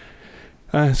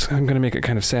 I'm going to make it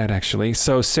kind of sad, actually.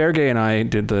 So Sergey and I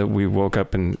we woke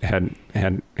up and had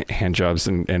hand jobs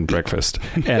and breakfast.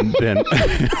 And then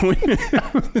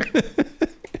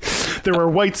there were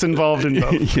whites involved in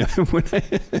both.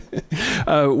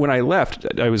 Yeah. When I left,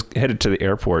 I was headed to the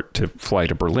airport to fly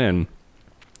to Berlin.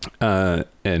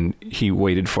 And he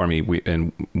waited for me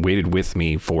and waited with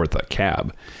me for the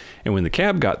cab. And when the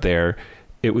cab got there,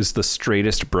 it was the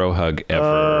straightest bro hug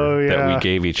ever that we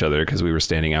gave each other because we were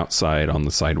standing outside on the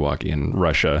sidewalk in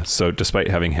Russia. So despite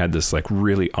having had this like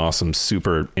really awesome,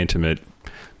 super intimate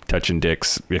touching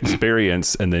dicks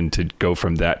experience, and then to go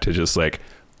from that to just like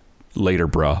later,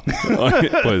 bro,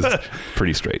 it was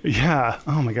pretty straight. Yeah.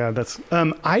 Oh my God. That's,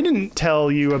 I didn't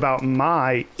tell you about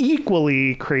my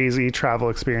equally crazy travel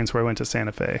experience where I went to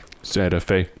Santa Fe. Santa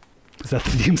Fe. Is that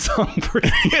the theme song for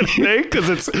Santa Fe? Because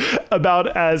it's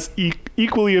about as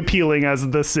equally appealing as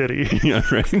the city. Yeah,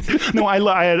 right. No, I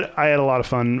had a lot of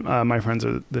fun. My friends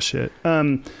are the shit.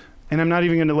 And I'm not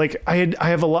even gonna like.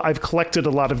 I've collected a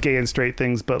lot of gay and straight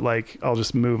things, but like I'll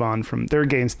just move on from their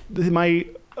gay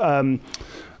and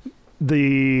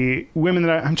the women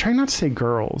that I'm trying not to say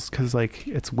girls because like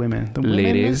it's women, the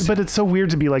ladies, but it's so weird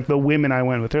to be like the women I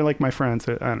went with. They're like my friends.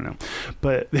 I don't know,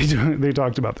 but they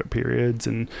talked about their periods,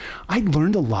 and I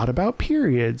learned a lot about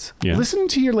periods. Yeah. Listen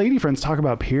to your lady friends talk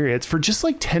about periods for just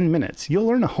like 10 minutes. You'll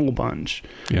learn a whole bunch.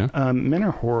 Yeah, men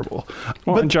are horrible.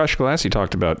 Well, but and Josh Galassi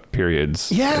talked about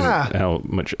periods. Yeah, and how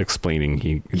much explaining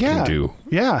he can do.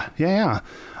 Yeah.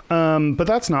 But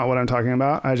that's not what I'm talking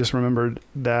about. I just remembered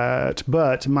that.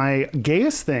 But my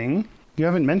gayest thing, you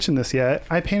haven't mentioned this yet,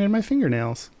 I painted my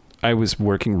fingernails. I was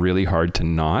working really hard to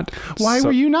not. Why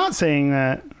were you not saying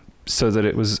that? So that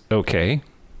it was okay.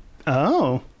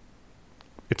 Oh.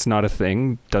 It's not a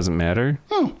thing. Doesn't matter.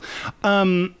 Oh.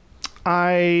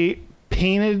 I've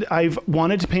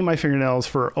wanted to paint my fingernails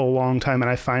for a long time,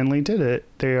 and I finally did it.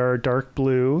 They are dark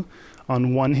blue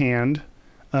on one hand.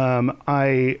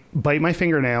 I bite my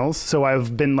fingernails, so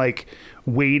I've been like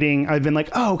waiting. I've been like,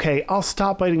 oh, okay, I'll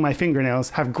stop biting my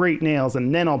fingernails, have great nails,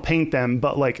 and then I'll paint them.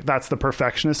 But like, that's the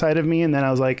perfectionist side of me. And then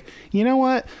I was like, you know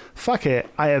what? Fuck it.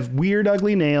 I have weird,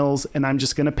 ugly nails, and I'm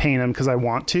just going to paint them because I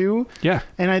want to. Yeah.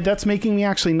 And that's making me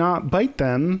actually not bite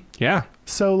them. Yeah.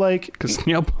 So like, because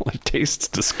nail polish tastes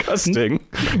disgusting.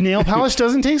 Nail polish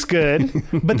doesn't taste good,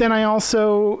 but then I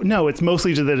also it's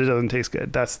mostly just that it doesn't taste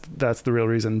good. That's the real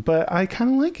reason. But I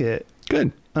kind of like it.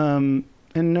 Good. And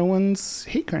no one's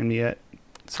hate crimed me yet.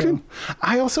 So good.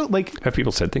 I also like. Have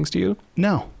people said things to you?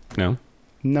 No.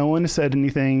 No one has said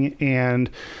anything, and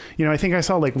I think I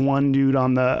saw like one dude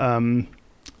on the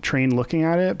train looking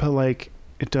at it, but like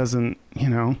it doesn't.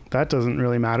 That doesn't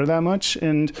really matter that much,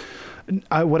 and.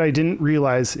 What I didn't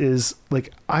realize is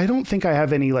like, I don't think I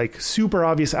have any like super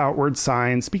obvious outward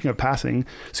signs. Speaking of passing,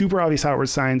 super obvious outward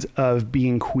signs of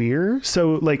being queer.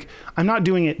 So like, I'm not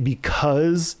doing it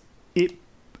because it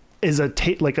is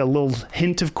like a little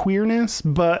hint of queerness,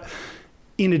 but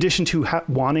in addition to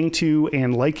wanting to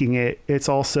and liking it, it's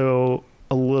also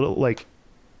a little like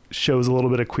shows a little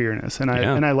bit of queerness. And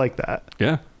I like that.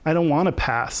 Yeah. I don't want to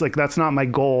pass. Like, that's not my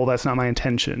goal. That's not my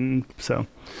intention. So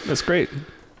that's great.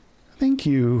 Thank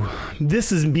you.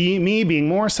 This is me being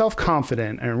more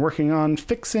self-confident and working on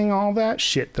fixing all that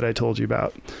shit that I told you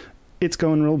about. It's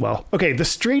going real well. Okay, the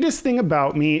straightest thing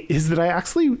about me is that I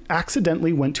actually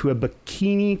accidentally went to a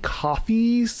bikini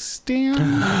coffee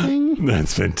stand thing.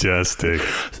 That's fantastic.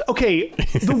 Okay,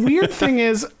 the weird thing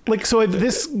is, like, so I have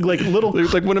this like little...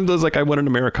 There's like one of those, like, I want an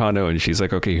Americano, and she's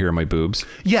like, okay, here are my boobs.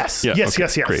 Yes.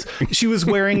 Great. She was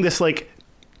wearing this like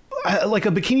a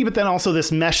bikini, but then also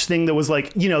this mesh thing that was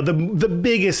like, the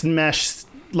biggest mesh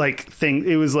like thing.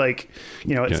 It was like,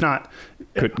 it's not.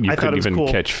 You couldn't even cool.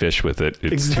 Catch fish with it.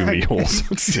 It's exactly. Too many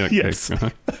holes. Yes.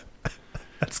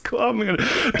 That's cool. I'm going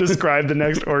to describe the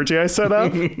next orgy I set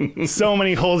up. So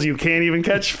many holes you can't even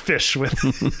catch fish with.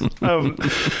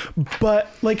 But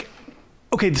like,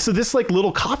 okay, so this like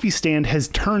little coffee stand has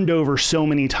turned over so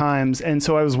many times. And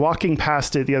so I was walking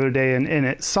past it the other day and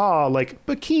it saw like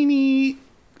bikini,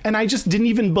 and I just didn't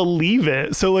even believe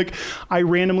it. So like I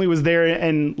randomly was there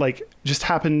and like just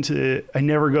happened to, I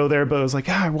never go there, but I was like,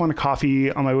 I want a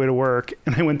coffee on my way to work.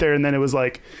 And I went there and then it was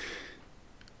like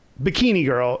bikini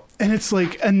girl. And it's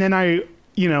like, and then I,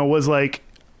 was like,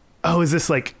 oh, is this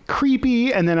like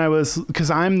creepy? And then I was, because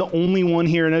I'm the only one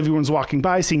here and everyone's walking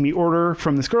by seeing me order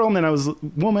from this girl. And then I was a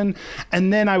woman.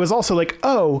 And then I was also like,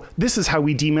 oh, this is how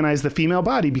we demonize the female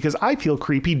body, because I feel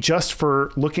creepy just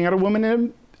for looking at a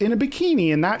woman in a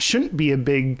bikini, and that shouldn't be a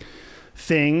big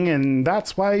thing. And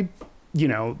that's why,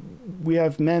 we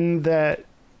have men that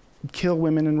kill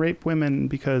women and rape women,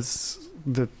 because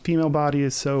the female body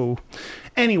is so...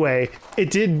 Anyway,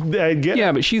 it did get...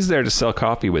 Yeah, but she's there to sell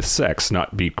coffee with sex,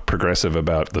 not be progressive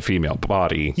about the female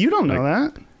body. You don't know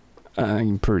that.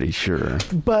 I'm pretty sure.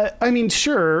 But I mean,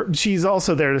 sure, she's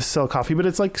also there to sell coffee, but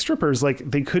it's like strippers. Like,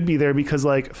 they could be there because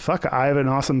like, fuck, I have an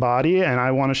awesome body and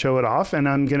I want to show it off and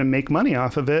I'm going to make money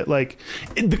off of it. Like,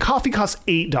 the coffee costs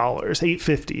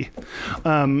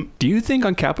 $8.50. Do you think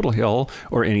on Capitol Hill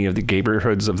or any of the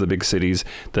neighborhoods of the big cities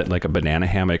that like a banana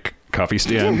hammock coffee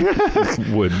stand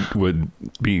would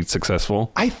be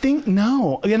successful? I think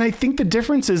no. And I think the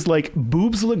difference is like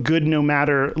boobs look good no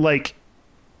matter, like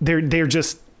they're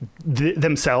just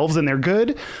themselves and they're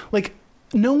good. Like,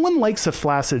 no one likes a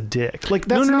flaccid dick. Like,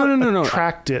 that's not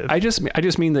attractive. I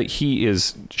just mean that he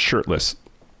is shirtless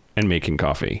and making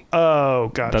coffee. Oh,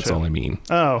 gotcha. That's all I mean.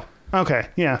 Oh, okay.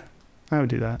 Yeah, I would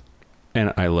do that.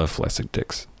 And I love flaccid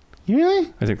dicks. You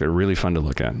really? I think they're really fun to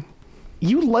look at.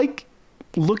 You like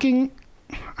looking...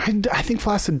 I think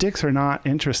flaccid dicks are not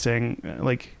interesting.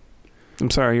 Like,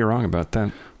 I'm sorry, you're wrong about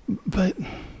that. But,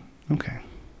 okay.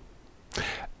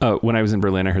 When I was in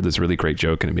Berlin, I heard this really great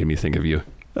joke, and it made me think of you.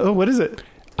 Oh, what is it?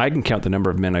 I can count the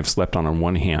number of men I've slept on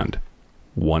one hand.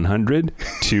 100,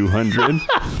 200,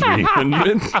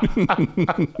 300.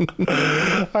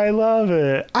 I love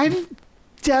it. I've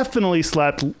definitely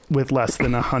slept with less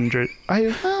than 100.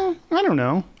 I don't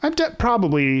know. I've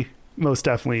probably, most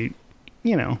definitely,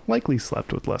 likely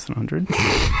slept with less than 100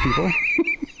 people.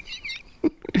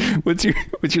 What's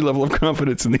your level of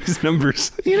confidence in these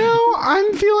numbers?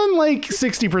 I'm feeling like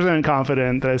 60%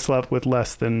 confident that I slept with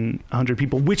less than 100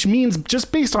 people, which means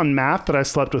just based on math that I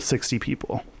slept with 60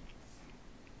 people.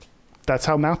 That's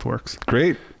how math works.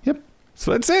 Great. Yep.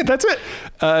 So that's it.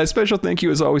 A special thank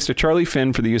you as always to Charlie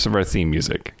Finn for the use of our theme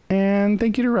music. And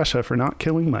thank you to Russia for not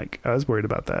killing Mike. I was worried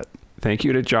about that. Thank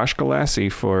you to Josh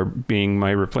Galassi for being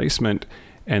my replacement.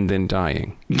 and then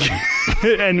dying.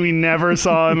 And we never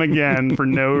saw him again for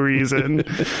no reason.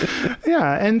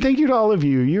 Yeah, and thank you to all of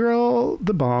you. You're all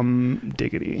the bomb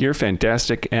diggity. You're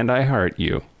fantastic, and I heart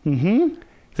you. Mm-hmm.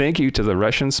 Thank you to the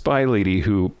Russian spy lady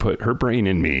who put her brain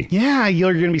in me. Yeah,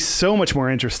 you're going to be so much more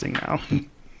interesting now.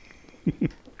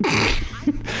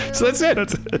 So that's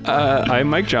it. I'm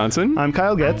Mike Johnson. I'm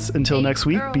Kyle Getz. Until next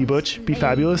week, be butch, be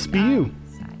fabulous, be you.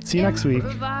 See you next week.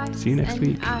 See you next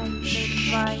week.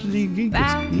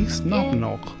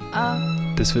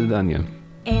 До свидания.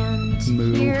 And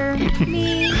Moo. hear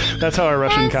me. That's how our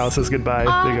Russian cow says goodbye.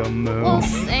 They go We'll moo.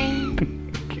 sing.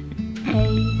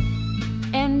 Hey,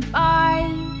 and by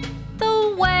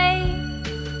the way,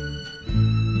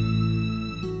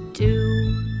 do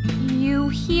you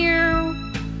hear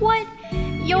what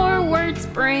your words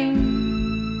bring?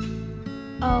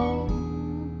 Oh.